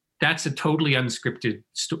that's a totally unscripted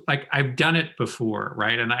story. Like, I've done it before,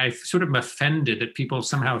 right? And I sort of am offended that people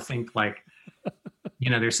somehow think like,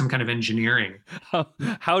 there's some kind of engineering.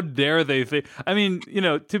 How dare they think? I mean,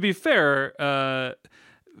 to be fair,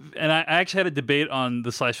 and I actually had a debate on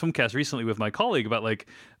the Slash Filmcast recently with my colleague about like,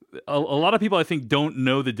 a lot of people I think don't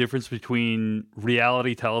know the difference between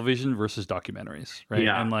reality television versus documentaries, right?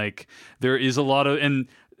 Yeah. And like there is a lot of, and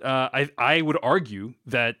I would argue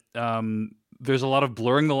that there's a lot of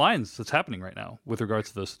blurring the lines that's happening right now with regards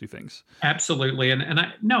to those two things. Absolutely, and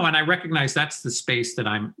I recognize that's the space that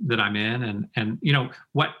I'm in, and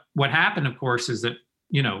what happened, of course, is that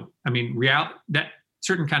that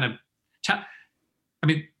certain kind of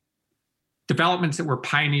developments that were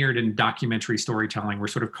pioneered in documentary storytelling were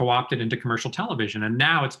sort of co-opted into commercial television, and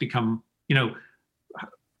now it's become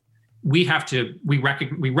we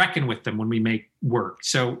reckon with them when we make work.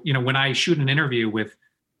 So when I shoot an interview with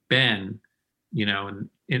Ben, and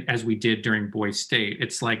as we did during Boys State,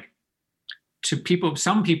 it's like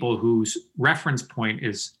some people whose reference point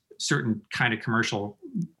is certain kind of commercial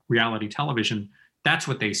reality television, that's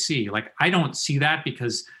what they see. Like, I don't see that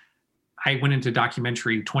because I went into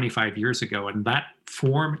documentary 25 years ago and that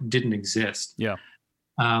form didn't exist. Yeah.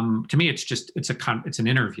 To me, it's an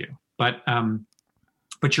interview, but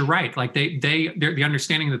you're right. Like the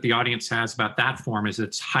understanding that the audience has about that form is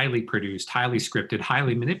it's highly produced, highly scripted,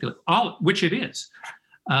 highly manipulated, which it is.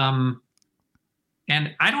 And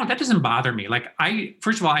that doesn't bother me. Like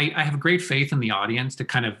first of all, I have great faith in the audience to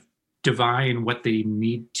kind of divine what they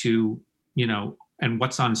need to, and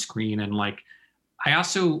what's on screen. And like, I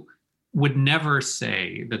also would never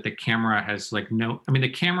say that the camera has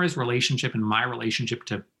the camera's relationship and my relationship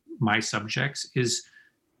to my subjects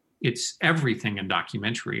it's everything in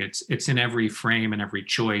documentary. It's in every frame and every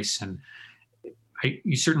choice. And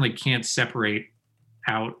you certainly can't separate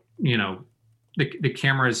out the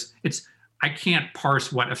cameras, I can't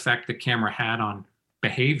parse what effect the camera had on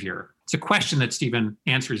behavior. It's a question that Stephen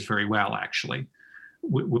answers very well, actually,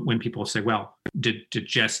 when people say, well, did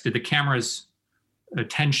the camera's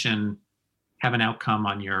attention have an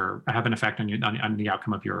effect on the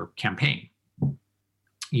outcome of your campaign?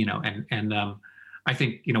 I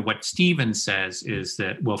think, what Stephen says is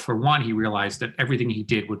that, well, for one, he realized that everything he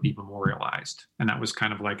did would be memorialized. And that was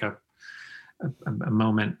kind of like a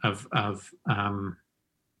moment of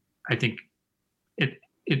I think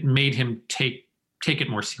it made him take it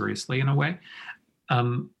more seriously in a way.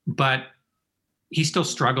 But he still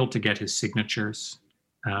struggled to get his signatures.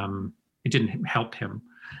 It didn't help him.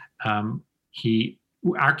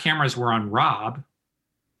 Our cameras were on Rob,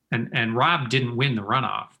 and Rob didn't win the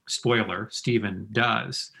runoff. Spoiler, Stephen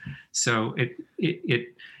does. So it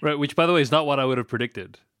right, which by the way is not what I would have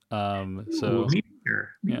predicted. Me either.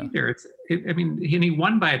 And he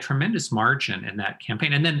won by a tremendous margin in that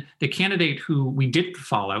campaign. And then the candidate who we did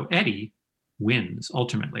follow, Eddie, wins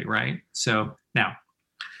ultimately, right? So now,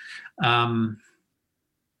 but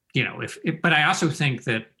I also think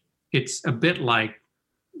that it's a bit like,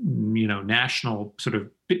 national sort of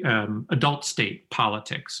adult state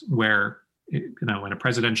politics, where, in a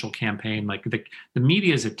presidential campaign, like the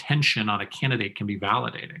media's attention on a candidate can be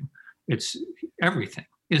validating. It's everything,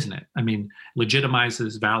 isn't it? I mean,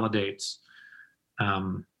 legitimizes, validates,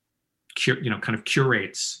 kind of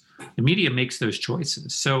curates. The media makes those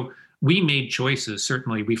choices. So we made choices.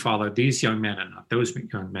 Certainly, we followed these young men and not those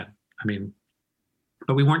young men. I mean,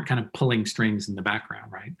 but we weren't kind of pulling strings in the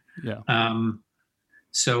background, right? Yeah.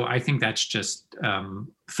 So I think that's just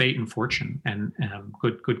fate and fortune and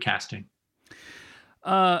good casting.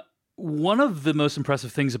 One of the most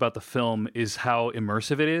impressive things about the film is how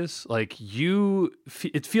immersive it is. Like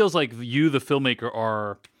it feels like you, the filmmaker,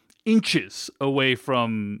 are inches away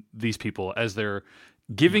from these people as they're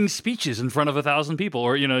giving speeches in front of 1,000 people,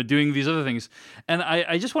 or doing these other things. And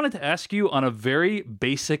I just wanted to ask you, on a very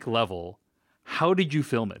basic level, how did you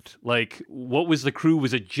film it? Like, what was the crew?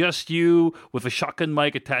 Was it just you with a shotgun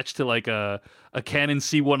mic attached to like a Canon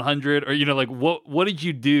C100, or what did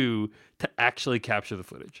you do to actually capture the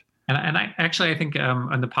footage? And I think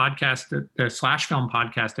on the podcast, the Slash Film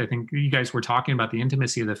podcast, I think you guys were talking about the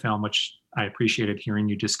intimacy of the film, which I appreciated hearing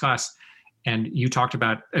you discuss. And you talked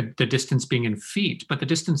about the distance being in feet, but the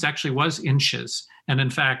distance actually was inches. And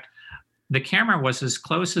in fact, the camera was as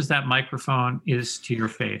close as that microphone is to your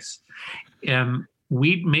face.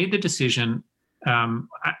 We made the decision.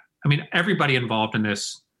 Everybody involved in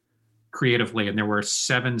this creatively, and there were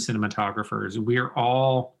 7 cinematographers. We're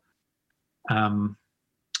all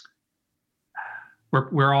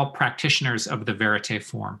we're all practitioners of the verite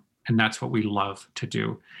form, and that's what we love to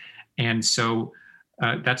do. And so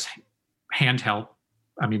that's handheld.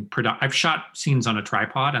 I've shot scenes on a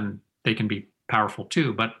tripod, and they can be powerful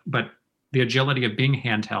too. But the agility of being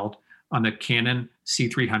handheld on the Canon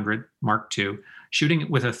C300 Mark II, shooting it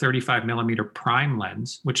with a 35 millimeter prime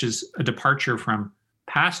lens, which is a departure from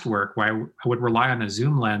past work where I would rely on a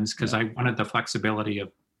zoom lens because I wanted the flexibility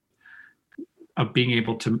of being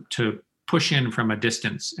able to push in from a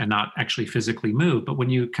distance and not actually physically move. But when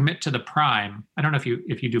you commit to the prime, I don't know if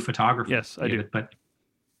you do photography. Yes, I do. But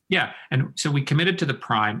yeah, and so we committed to the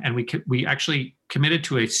prime, and we actually committed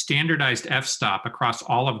to a standardized f-stop across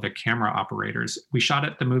all of the camera operators. We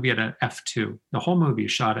shot the movie at an f2. The whole movie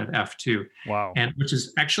shot at f2. Wow. And which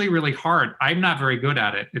is actually really hard. I'm not very good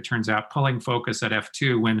at it, it turns out, pulling focus at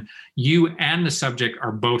f2 when you and the subject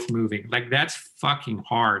are both moving. Like, that's fucking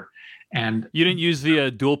hard. And you didn't use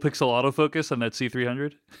the dual pixel autofocus on that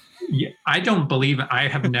C300? Yeah, I don't believe it. I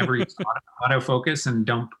have never used autofocus,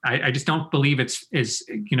 and I just don't believe it's as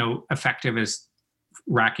effective as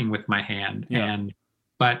racking with my hand. Yeah.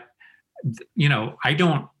 But I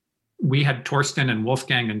don't. We had Torsten and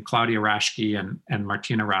Wolfgang and Claudia Raschke and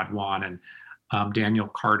Martina Radwan and Daniel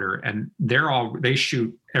Carter, and they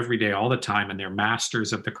shoot every day, all the time, and they're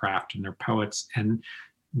masters of the craft, and they're poets, and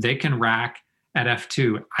they can rack at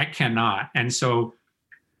f2. I cannot, and so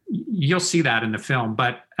you'll see that in the film.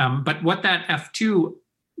 But what that f2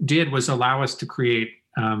 did was allow us to create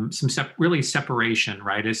some really separation,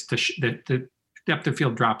 right? As the depth of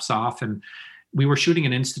field drops off, and we were shooting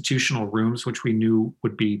in institutional rooms, which we knew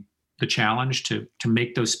would be the challenge to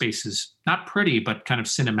make those spaces not pretty, but kind of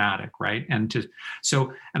cinematic, right? And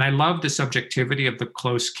I love the subjectivity of the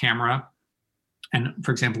close camera. And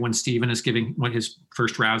for example, when Stephen is giving his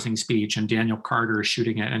first rousing speech and Daniel Carter is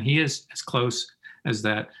shooting it, and he is as close as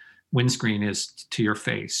that windscreen is to your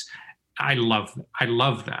face. I love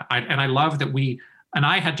that. I love that we and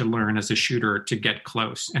I had to learn as a shooter to get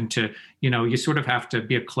close and to, you sort of have to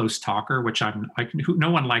be a close talker, which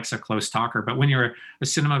no one likes a close talker, but when you're a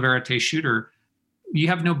cinema verite shooter, you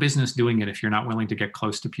have no business doing it if you're not willing to get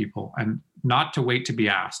close to people and not to wait to be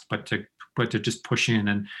asked, but to just push in.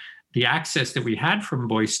 And the access that we had from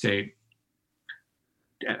Boise State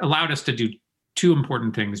allowed us to do two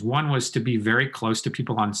important things. One was to be very close to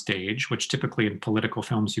people on stage, which typically in political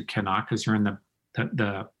films you cannot, because you're in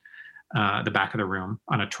the back of the room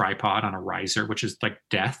on a tripod on a riser, which is like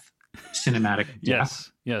death, cinematic death.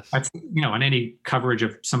 Yes. That's, on any coverage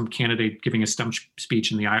of some candidate giving a stump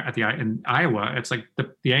speech in Iowa, it's like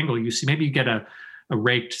the angle you see. Maybe you get a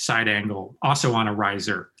raked side angle, also on a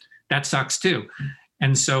riser. That sucks too.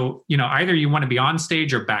 And so, either you want to be on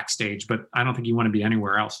stage or backstage, but I don't think you want to be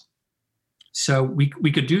anywhere else. So we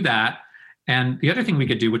could do that. And the other thing we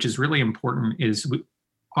could do, which is really important, is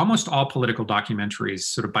almost all political documentaries,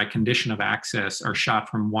 sort of by condition of access, are shot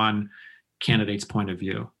from one candidate's point of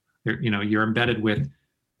view. You're embedded with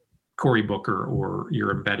Cory Booker, or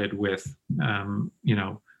you're embedded with,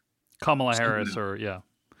 Kamala Harris,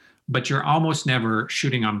 But you're almost never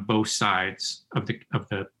shooting on both sides of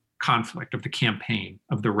the conflict, of the campaign,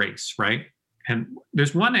 of the race, right? And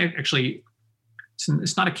there's one actually.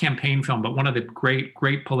 It's not a campaign film, but one of the great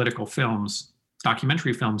political films,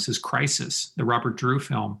 documentary films, is Crisis, the Robert Drew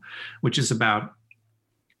film, which is about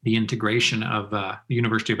the integration of the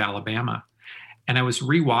University of Alabama. And I was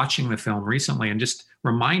rewatching the film recently and just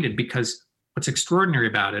reminded, because what's extraordinary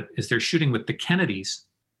about it is they're shooting with the Kennedys,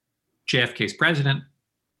 JFK's president,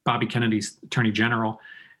 Bobby Kennedy's attorney general.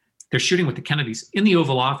 They're shooting with the Kennedys in the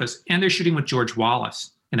Oval Office, and they're shooting with George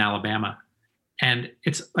Wallace in Alabama. And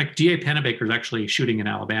it's like D.A. Pennebaker is actually shooting in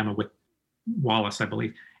Alabama with Wallace, I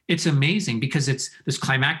believe. It's amazing because it's this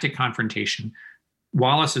climactic confrontation.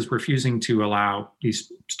 Wallace is refusing to allow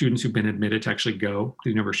these students who've been admitted to actually go to the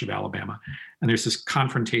University of Alabama. And there's this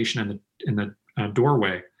confrontation in the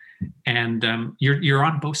doorway. And you're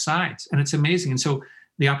on both sides. And it's amazing. And so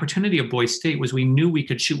the opportunity of Boise State was we knew we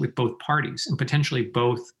could shoot with both parties and potentially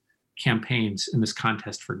both campaigns in this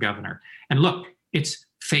contest for governor. And look, it's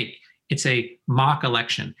fake. It's a mock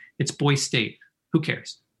election. It's Boise State. Who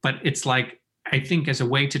cares? But it's like, I think as a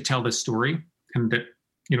way to tell the story, and that,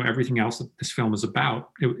 everything else that this film is about,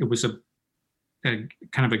 it was a kind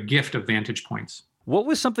of a gift of vantage points. What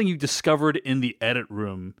was something you discovered in the edit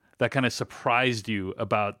room that kind of surprised you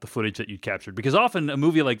about the footage that you captured? Because often a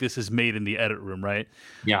movie like this is made in the edit room, right?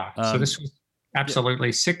 Yeah. So this was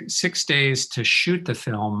absolutely 6 days to shoot the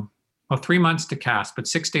film. Well, 3 months to cast, but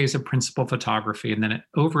 6 days of principal photography, and then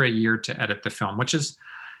over a year to edit the film, which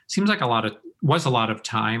seems like was a lot of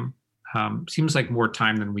time. Seems like more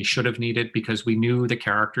time than we should have needed, because we knew the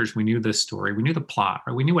characters, we knew the story, we knew the plot,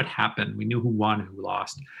 right? We knew what happened, we knew who won, who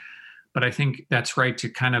lost. But I think that's right, to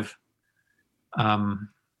kind of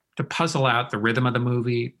to puzzle out the rhythm of the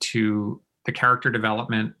movie, to the character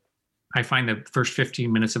development. I find the first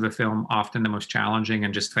 15 minutes of a film often the most challenging,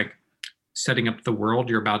 and just like setting up the world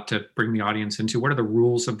you're about to bring the audience into. What are the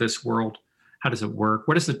rules of this world? How does it work?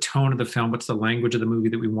 What is the tone of the film? What's the language of the movie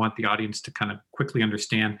that we want the audience to kind of quickly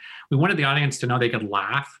understand? We wanted the audience to know they could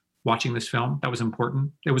laugh watching this film. That was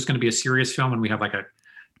important. It was going to be a serious film, and we have like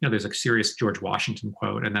there's a serious George Washington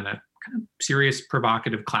quote, and then a kind of serious,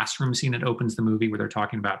 provocative classroom scene that opens the movie where they're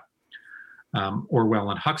talking about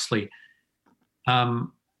Orwell and Huxley. There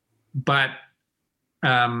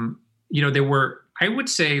were, I would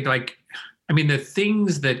say, the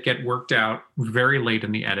things that get worked out very late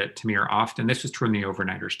in the edit to me are often, this was true in The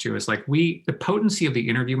Overnighters too, is like the potency of the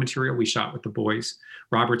interview material we shot with the boys,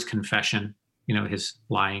 Robert's confession, his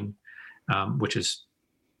lying, which is,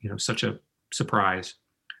 such a surprise.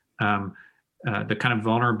 The kind of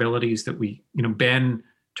vulnerabilities that we, Ben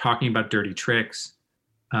talking about dirty tricks.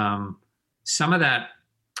 Some of that,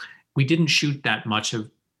 we didn't shoot that much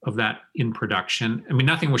of that in production. I mean,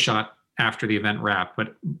 nothing was shot after the event wrapped,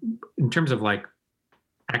 but in terms of like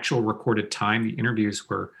actual recorded time, the interviews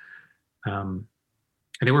were,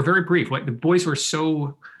 they were very brief. The boys were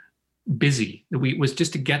so busy that it was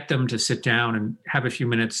just to get them to sit down and have a few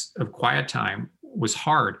minutes of quiet time was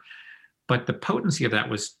hard, but the potency of that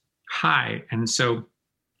was high. And so,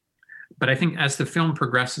 but I think as the film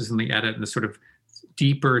progresses in the edit and the sort of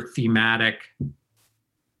deeper thematic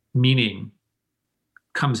meaning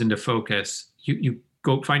comes into focus, you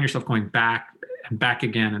go find yourself going back and back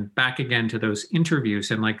again and back again to those interviews,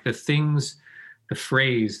 and like the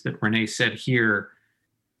phrase that Renee said here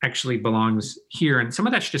actually belongs here. And some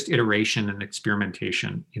of that's just iteration and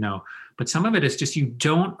experimentation, but some of it is just, you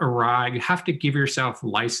don't arrive, you have to give yourself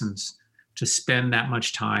license to spend that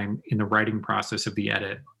much time in the writing process of the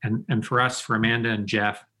edit. And for us, for Amanda and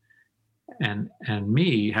Jeff and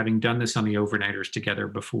me, having done this on the Overnighters together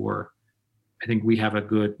before, I think we have a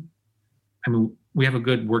good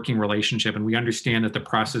working relationship, and we understand that the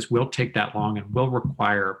process will take that long and will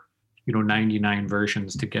require, 99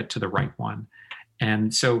 versions to get to the right one.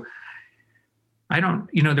 And so I don't,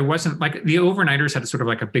 there wasn't like the Overnighters had sort of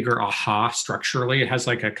like a bigger aha structurally. It has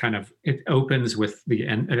like it opens with the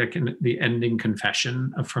ending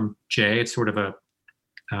confession from Jay. It's sort of a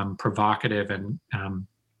provocative and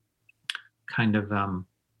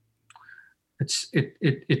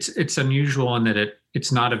it's unusual in that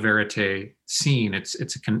it's not a verite scene.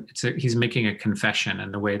 He's making a confession,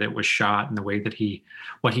 and the way that it was shot and the way that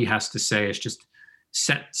what he has to say is just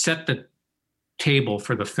set the table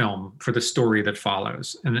for the film, for the story that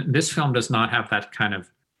follows. And this film does not have that kind of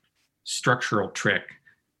structural trick.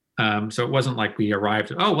 So it wasn't like we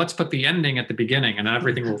arrived, let's put the ending at the beginning and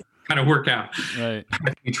everything will kind of work out. Right.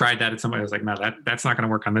 We tried that, and somebody was like, no, that's not going to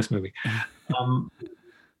work on this movie.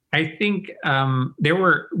 I think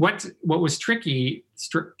what was tricky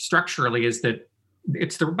structurally is that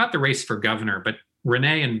it's about the race for governor, but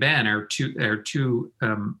Renee and Ben are two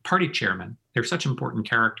party chairmen. They're such important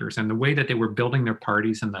characters, and the way that they were building their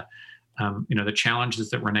parties and the challenges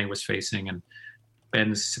that Renee was facing and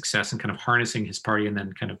Ben's success and kind of harnessing his party and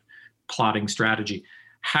then kind of plotting strategy,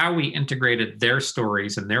 how we integrated their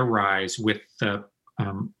stories and their rise with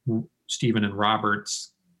Stephen and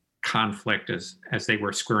Robert's conflict as they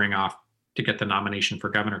were squaring off to get the nomination for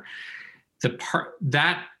governor.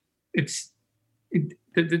 It's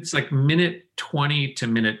like minute 20 to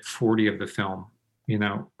minute 40 of the film,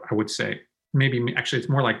 I would say. Maybe actually it's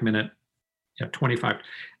more like minute 25.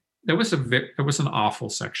 There was an awful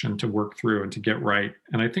section to work through and to get right,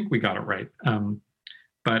 and I think we got it right.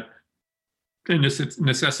 But it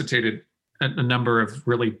necessitated a number of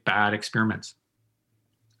really bad experiments.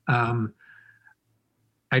 There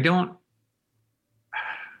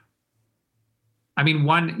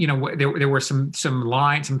were some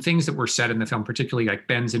lines, some things that were said in the film, particularly like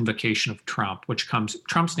Ben's invocation of Trump,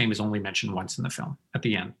 Trump's name is only mentioned once in the film at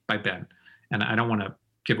the end by Ben. And I don't want to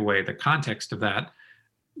give away the context of that,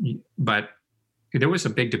 but there was a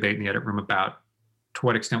big debate in the edit room about to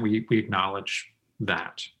what extent we acknowledge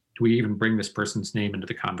that. Do we even bring this person's name into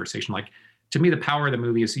the conversation? Like, to me, the power of the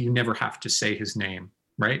movie is that you never have to say his name,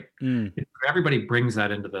 right? Everybody brings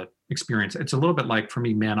that into the experience. It's a little bit like, for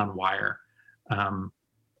me, Man on Wire.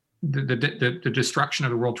 The destruction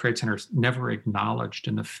of the World Trade Center is never acknowledged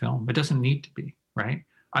in the film. It doesn't need to be, right?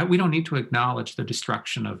 We don't need to acknowledge the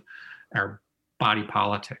destruction of our body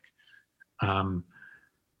politic.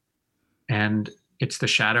 And it's the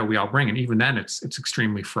shadow we all bring. And even then it's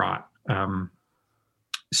extremely fraught.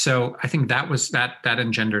 So I think that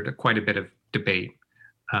engendered quite a bit of debate,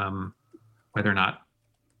 whether or not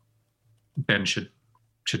Ben should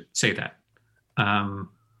say that. Of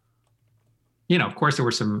course, there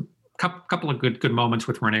were some couple of good moments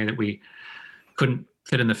with Renee that we couldn't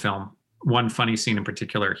fit in the film. One funny scene in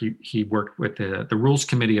particular, he worked with the rules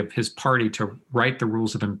committee of his party to write the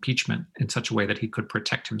rules of impeachment in such a way that he could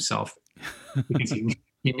protect himself because he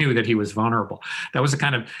knew that he was vulnerable. That was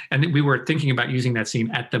and we were thinking about using that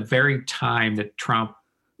scene at the very time that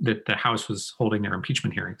the House was holding their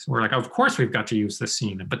impeachment hearings. We're like, of course we've got to use this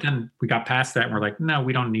scene. But then we got past that and we're like, no,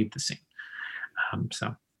 we don't need the scene.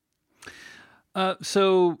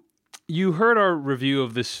 So you heard our review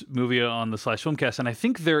of this movie on the Slash Filmcast, and I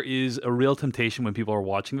think there is a real temptation when people are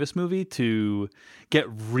watching this movie to get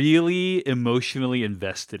really emotionally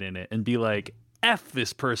invested in it and be like, F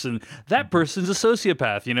this person, that person's a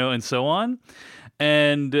sociopath, and so on.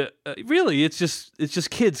 And really, it's just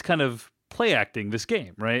kids kind of play acting this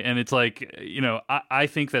game, right? And it's like, I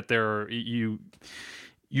think that you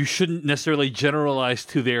shouldn't necessarily generalize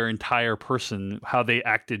to their entire person how they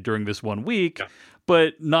acted during this 1 week,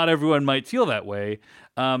 but not everyone might feel that way.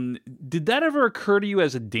 Did that ever occur to you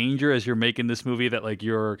as a danger as you're making this movie, that like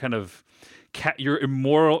you're kind of you're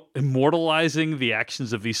immortalizing the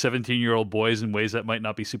actions of these 17-year-old boys in ways that might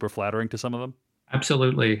not be super flattering to some of them?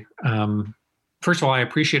 Absolutely. First of all, I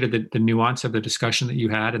appreciated the nuance of the discussion that you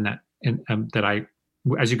had, and that I,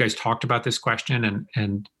 as you guys talked about this question,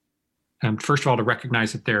 and first of all, to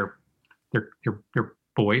recognize that they're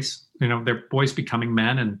boys, they're boys becoming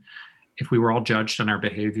men. And if we were all judged on our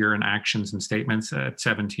behavior and actions and statements at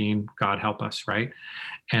 17, God help us, right?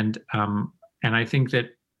 And I think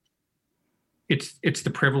that it's the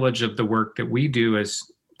privilege of the work that we do as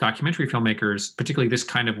documentary filmmakers, particularly this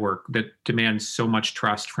kind of work that demands so much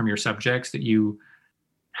trust from your subjects, that you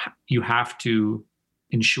have to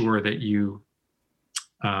ensure that you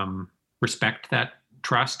respect that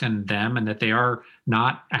trust in them, and that they are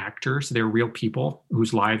not actors. They're real people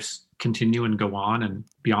whose lives continue and go on and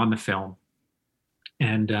beyond the film.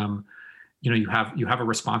 And, you have a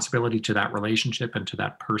responsibility to that relationship and to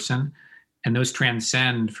that person. And those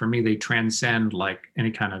transcend, for me, they transcend like any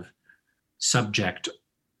kind of subject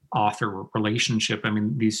author relationship. I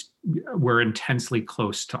mean, we're intensely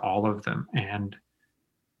close to all of them. And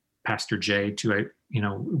Pastor Jay too,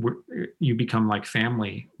 you become like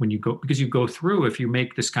family when you go, because you go through, if you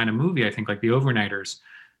make this kind of movie, I think like The Overnighters,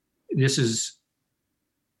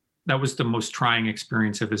 that was the most trying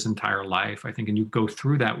experience of his entire life, I think. And you go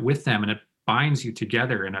through that with them, and it binds you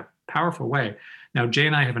together in a powerful way. Now, Jay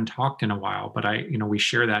and I haven't talked in a while, but we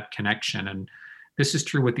share that connection. And this is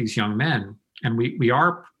true with these young men. And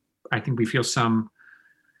I think we feel some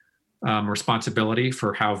responsibility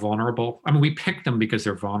for how vulnerable. I mean, we pick them because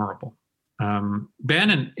they're vulnerable.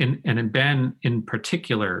 Ben and Ben in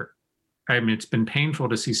particular, I mean, it's been painful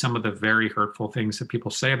to see some of the very hurtful things that people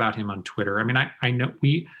say about him on Twitter. I mean, I know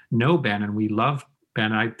we know Ben and we love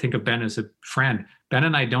Ben. I think of Ben as a friend. Ben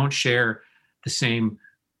and I don't share the same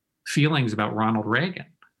feelings about Ronald Reagan.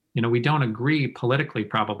 We don't agree politically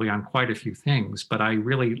probably on quite a few things, but I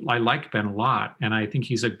like Ben a lot, and I think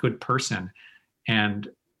he's a good person. And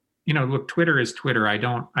look, Twitter is Twitter.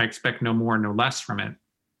 I expect no more, no less from it.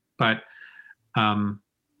 But I'm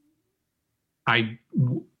and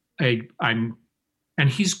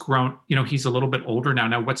he's grown. He's a little bit older now.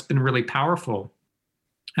 Now, what's been really powerful,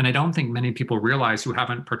 and I don't think many people realize who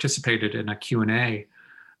haven't participated in a Q&A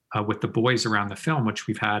with the boys around the film, which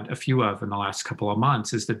we've had a few of in the last couple of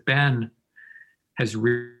months, is that Ben has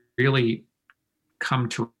really come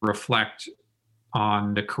to reflect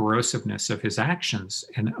on the corrosiveness of his actions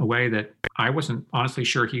in a way that I wasn't honestly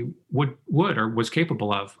sure he would or was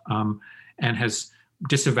capable of, and has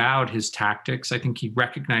disavowed his tactics. I think he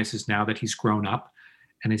recognizes now that he's grown up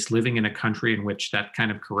and is living in a country in which that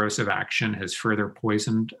kind of corrosive action has further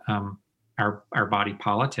poisoned our body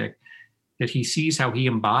politic, that he sees how he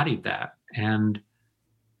embodied that. And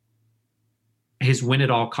his win at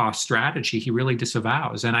all cost strategy, he really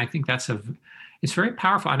disavows. And I think it's very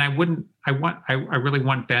powerful. And I really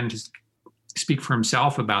want Ben to speak for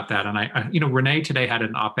himself about that. And Renee today had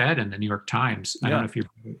an op-ed in the New York Times. I don't know if you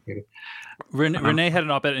Renee had an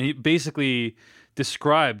op-ed, and he basically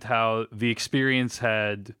described how the experience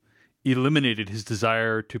had eliminated his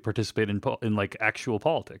desire to participate in like actual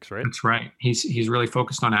politics, right? That's right. He's really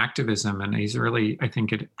focused on activism, and he's really, I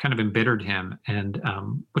think it kind of embittered him, and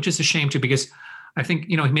which is a shame too, because I think,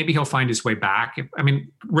 maybe he'll find his way back.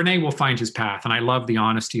 Renee will find his path, and I love the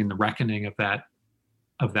honesty and the reckoning of that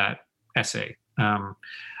essay. I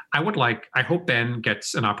hope Ben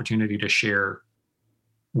gets an opportunity to share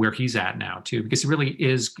where he's at now too, because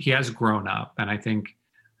he has grown up, and I think,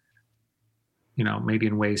 maybe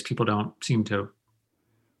in ways people don't seem to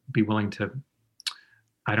be willing to.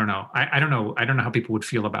 I don't know. I don't know how people would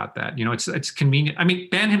feel about that. It's convenient. I mean,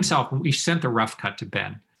 Ben himself, we sent the rough cut to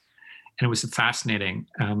Ben, and it was fascinating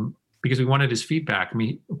because we wanted his feedback. I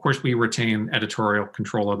mean, of course, we retain editorial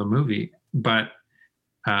control of the movie, but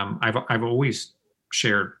I've always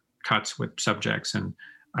shared cuts with subjects, and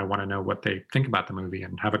I want to know what they think about the movie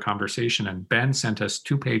and have a conversation. And Ben sent us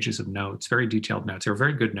 2 pages of notes, very detailed notes. They were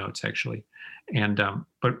very good notes, actually. And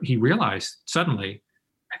but he realized suddenly,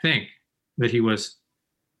 I think, that he was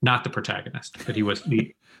not the protagonist, that he was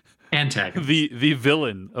the antagonist, the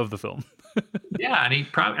villain of the film. Yeah, and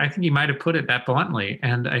I think he might have put it that bluntly,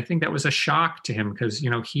 and I think that was a shock to him because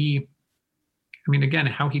again,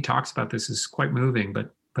 how he talks about this is quite moving,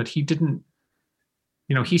 but he didn't.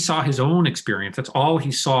 He saw his own experience. That's all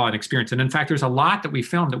he saw and experienced. And in fact, there's a lot that we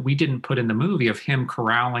filmed that we didn't put in the movie of him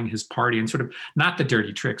corralling his party and sort of not the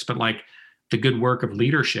dirty tricks, but like the good work of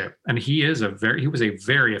leadership. And he was a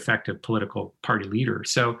very effective political party leader.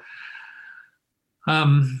 So,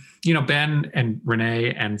 Ben and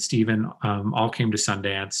Renee and Stephen all came to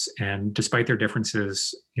Sundance, and despite their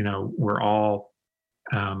differences, we're all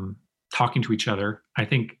talking to each other. I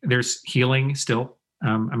think there's healing still.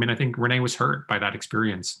 I think Renee was hurt by that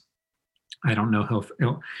experience. I don't know how,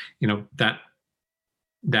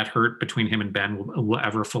 that hurt between him and Ben will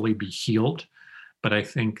ever fully be healed. But I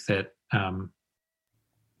think that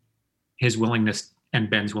his willingness and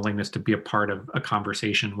Ben's willingness to be a part of a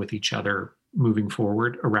conversation with each other moving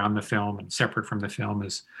forward around the film and separate from the film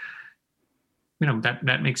is,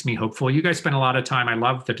 that makes me hopeful. You guys spent a lot of time. I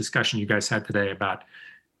love the discussion you guys had today about,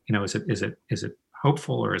 is it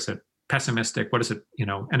hopeful or is it pessimistic? What is it?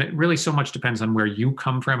 And it really so much depends on where you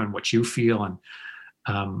come from and what you feel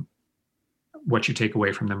and what you take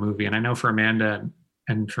away from the movie. And I know for Amanda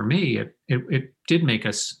and for me, it did make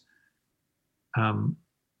us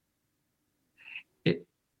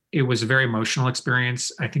it was a very emotional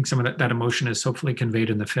experience. I think some of that emotion is hopefully conveyed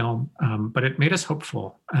in the film, but it made us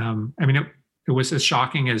hopeful. I mean, it was as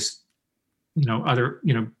shocking as,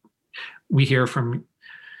 we hear from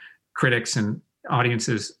critics and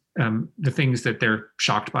audiences, the things that they're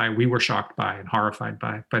shocked by, we were shocked by and horrified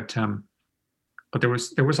by. But there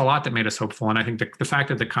was a lot that made us hopeful. And I think the fact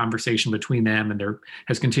that the conversation between them and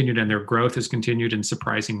has continued, and their growth has continued in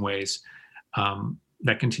surprising ways,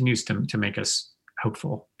 that continues to make us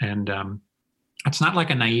hopeful. And it's not like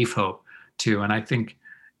a naive hope too. And I think,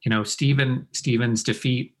 Stephen's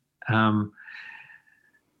defeat,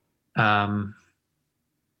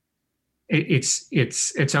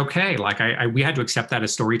 it's okay. Like we had to accept that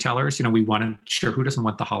as storytellers. We wanted, sure, who doesn't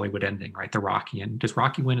want the Hollywood ending, right? The Rocky. And does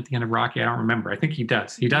Rocky win at the end of Rocky? I don't remember. I think he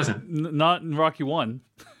does. He doesn't. Not in Rocky 1.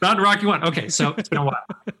 Not in Rocky 1. Okay, so it's been a while.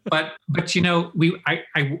 But I think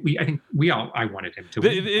I wanted him to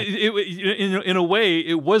win. In a way,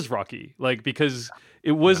 it was Rocky, because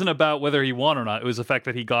it wasn't about whether he won or not. It was the fact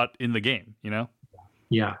that he got in the game.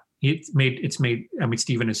 Yeah, it's made. I mean,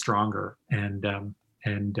 Stephen is stronger, and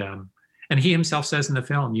he himself says in the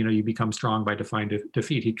film, you become strong by defying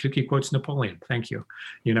defeat. He quotes Napoleon. Thank you.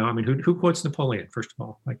 Who quotes Napoleon, first of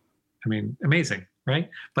all? Amazing, right?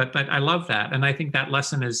 But I love that. And I think that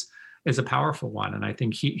lesson is a powerful one. And I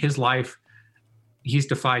think his life, he's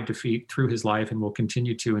defied defeat through his life and will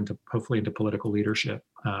continue to, hopefully into political leadership.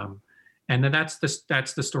 And then that's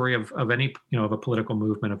the story of any, of a political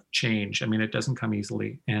movement of change. I mean, it doesn't come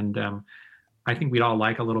easily. And I think we'd all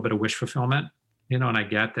like a little bit of wish fulfillment. And I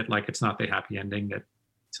get that, it's not the happy ending that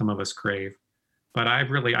some of us crave, but I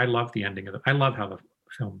love the ending I love how the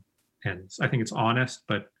film ends. I think it's honest,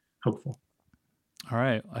 but hopeful. All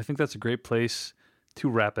right. I think that's a great place to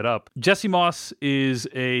wrap it up. Jesse Moss is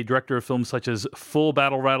a director of films such as Full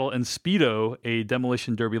Battle Rattle and Speedo, a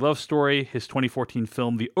Demolition Derby love story. His 2014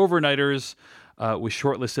 film, The Overnighters, was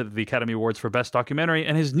shortlisted at the Academy Awards for Best Documentary,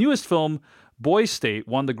 and his newest film, Boys State,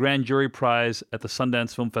 won the Grand Jury Prize at the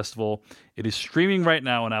Sundance Film Festival. It is streaming right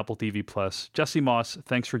now on Apple TV+. Jesse Moss,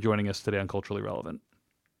 thanks for joining us today on Culturally Relevant.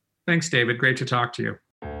 Thanks, David. Great to talk to you.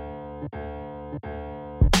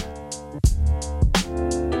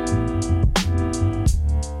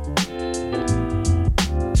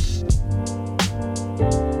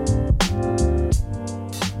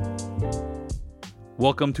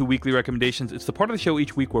 Welcome to Weekly Recommendations. It's the part of the show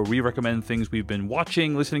each week where we recommend things we've been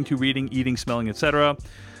watching, listening to, reading, eating, smelling, etc.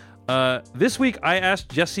 This week, I asked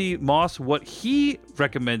Jesse Moss what he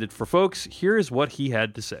recommended for folks. Here's what he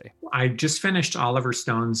had to say. I just finished Oliver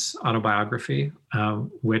Stone's autobiography,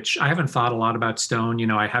 which I haven't thought a lot about Stone.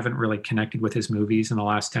 I haven't really connected with his movies in the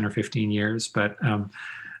last 10 or 15 years, but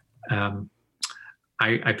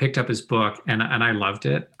I picked up his book and I loved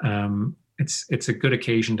it. It's a good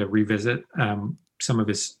occasion to revisit some of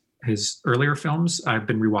his earlier films. I've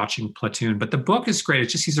been rewatching Platoon, but the book is great.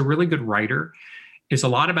 It's just, he's a really good writer. It's a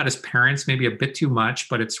lot about his parents, maybe a bit too much,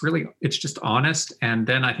 but it's just honest. And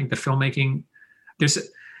then I think the filmmaking, there's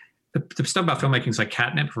the stuff about filmmaking is like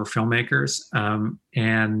catnip for filmmakers.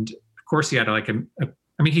 And of course he had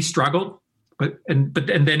he struggled, but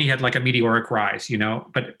then he had like a meteoric rise,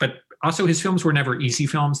 but also his films were never easy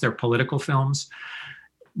films. They're political films.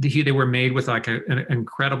 They were made with like an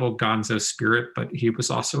incredible gonzo spirit, but he was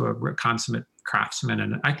also a consummate craftsman.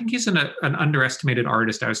 And I think he's an underestimated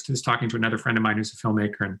artist. I was just talking to another friend of mine who's a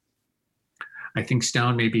filmmaker, and I think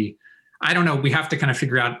Stone maybe, I don't know, we have to kind of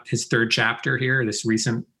figure out his third chapter here, this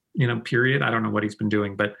recent, period. I don't know what he's been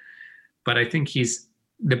doing, but I think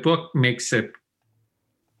the book makes it,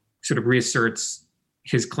 sort of reasserts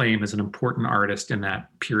his claim as an important artist in that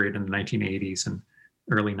period in the 1980s and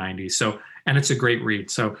early 90s. So, and it's a great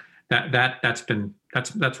read. So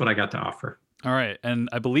that's what I got to offer. All right. And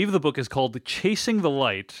I believe the book is called Chasing the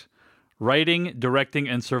Light: Writing, Directing,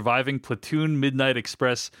 and Surviving Platoon, Midnight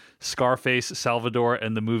Express, Scarface, Salvador,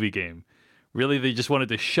 and the Movie Game. Really, they just wanted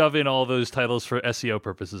to shove in all those titles for SEO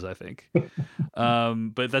purposes, I think.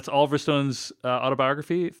 But that's Oliver Stone's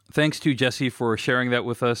autobiography. Thanks to Jesse for sharing that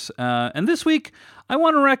with us. And this week, I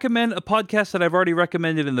want to recommend a podcast that I've already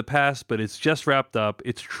recommended in the past, but it's just wrapped up.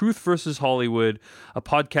 It's Truth versus Hollywood, a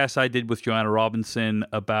podcast I did with Joanna Robinson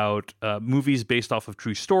about movies based off of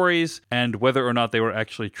true stories and whether or not they were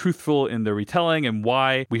actually truthful in their retelling and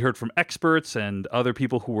why. We heard from experts and other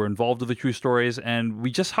people who were involved with the true stories. And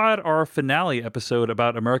we just had our finale episode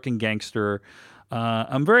about American Gangster,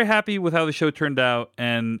 I'm very happy with how the show turned out,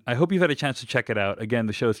 and I hope you've had a chance to check it out. Again,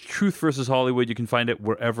 the show is Truth versus Hollywood. You can find it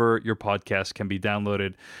wherever your podcast can be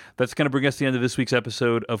downloaded. That's going to bring us to the end of this week's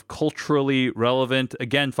episode of Culturally Relevant.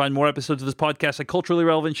 Again, find more episodes of this podcast at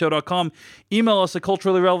culturallyrelevantshow.com. Email us at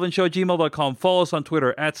culturallyrelevantshow@gmail.com. Follow us on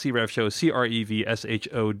Twitter at CREVShow,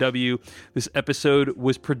 CREVSHOW. This episode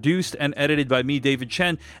was produced and edited by me, David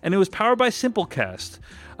Chen, and it was powered by Simplecast.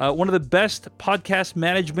 One of the best podcast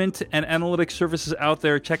management and analytics services out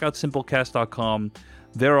there. Check out simplecast.com.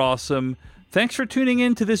 They're awesome. Thanks for tuning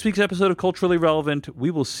in to this week's episode of Culturally Relevant. We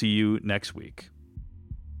will see you next week.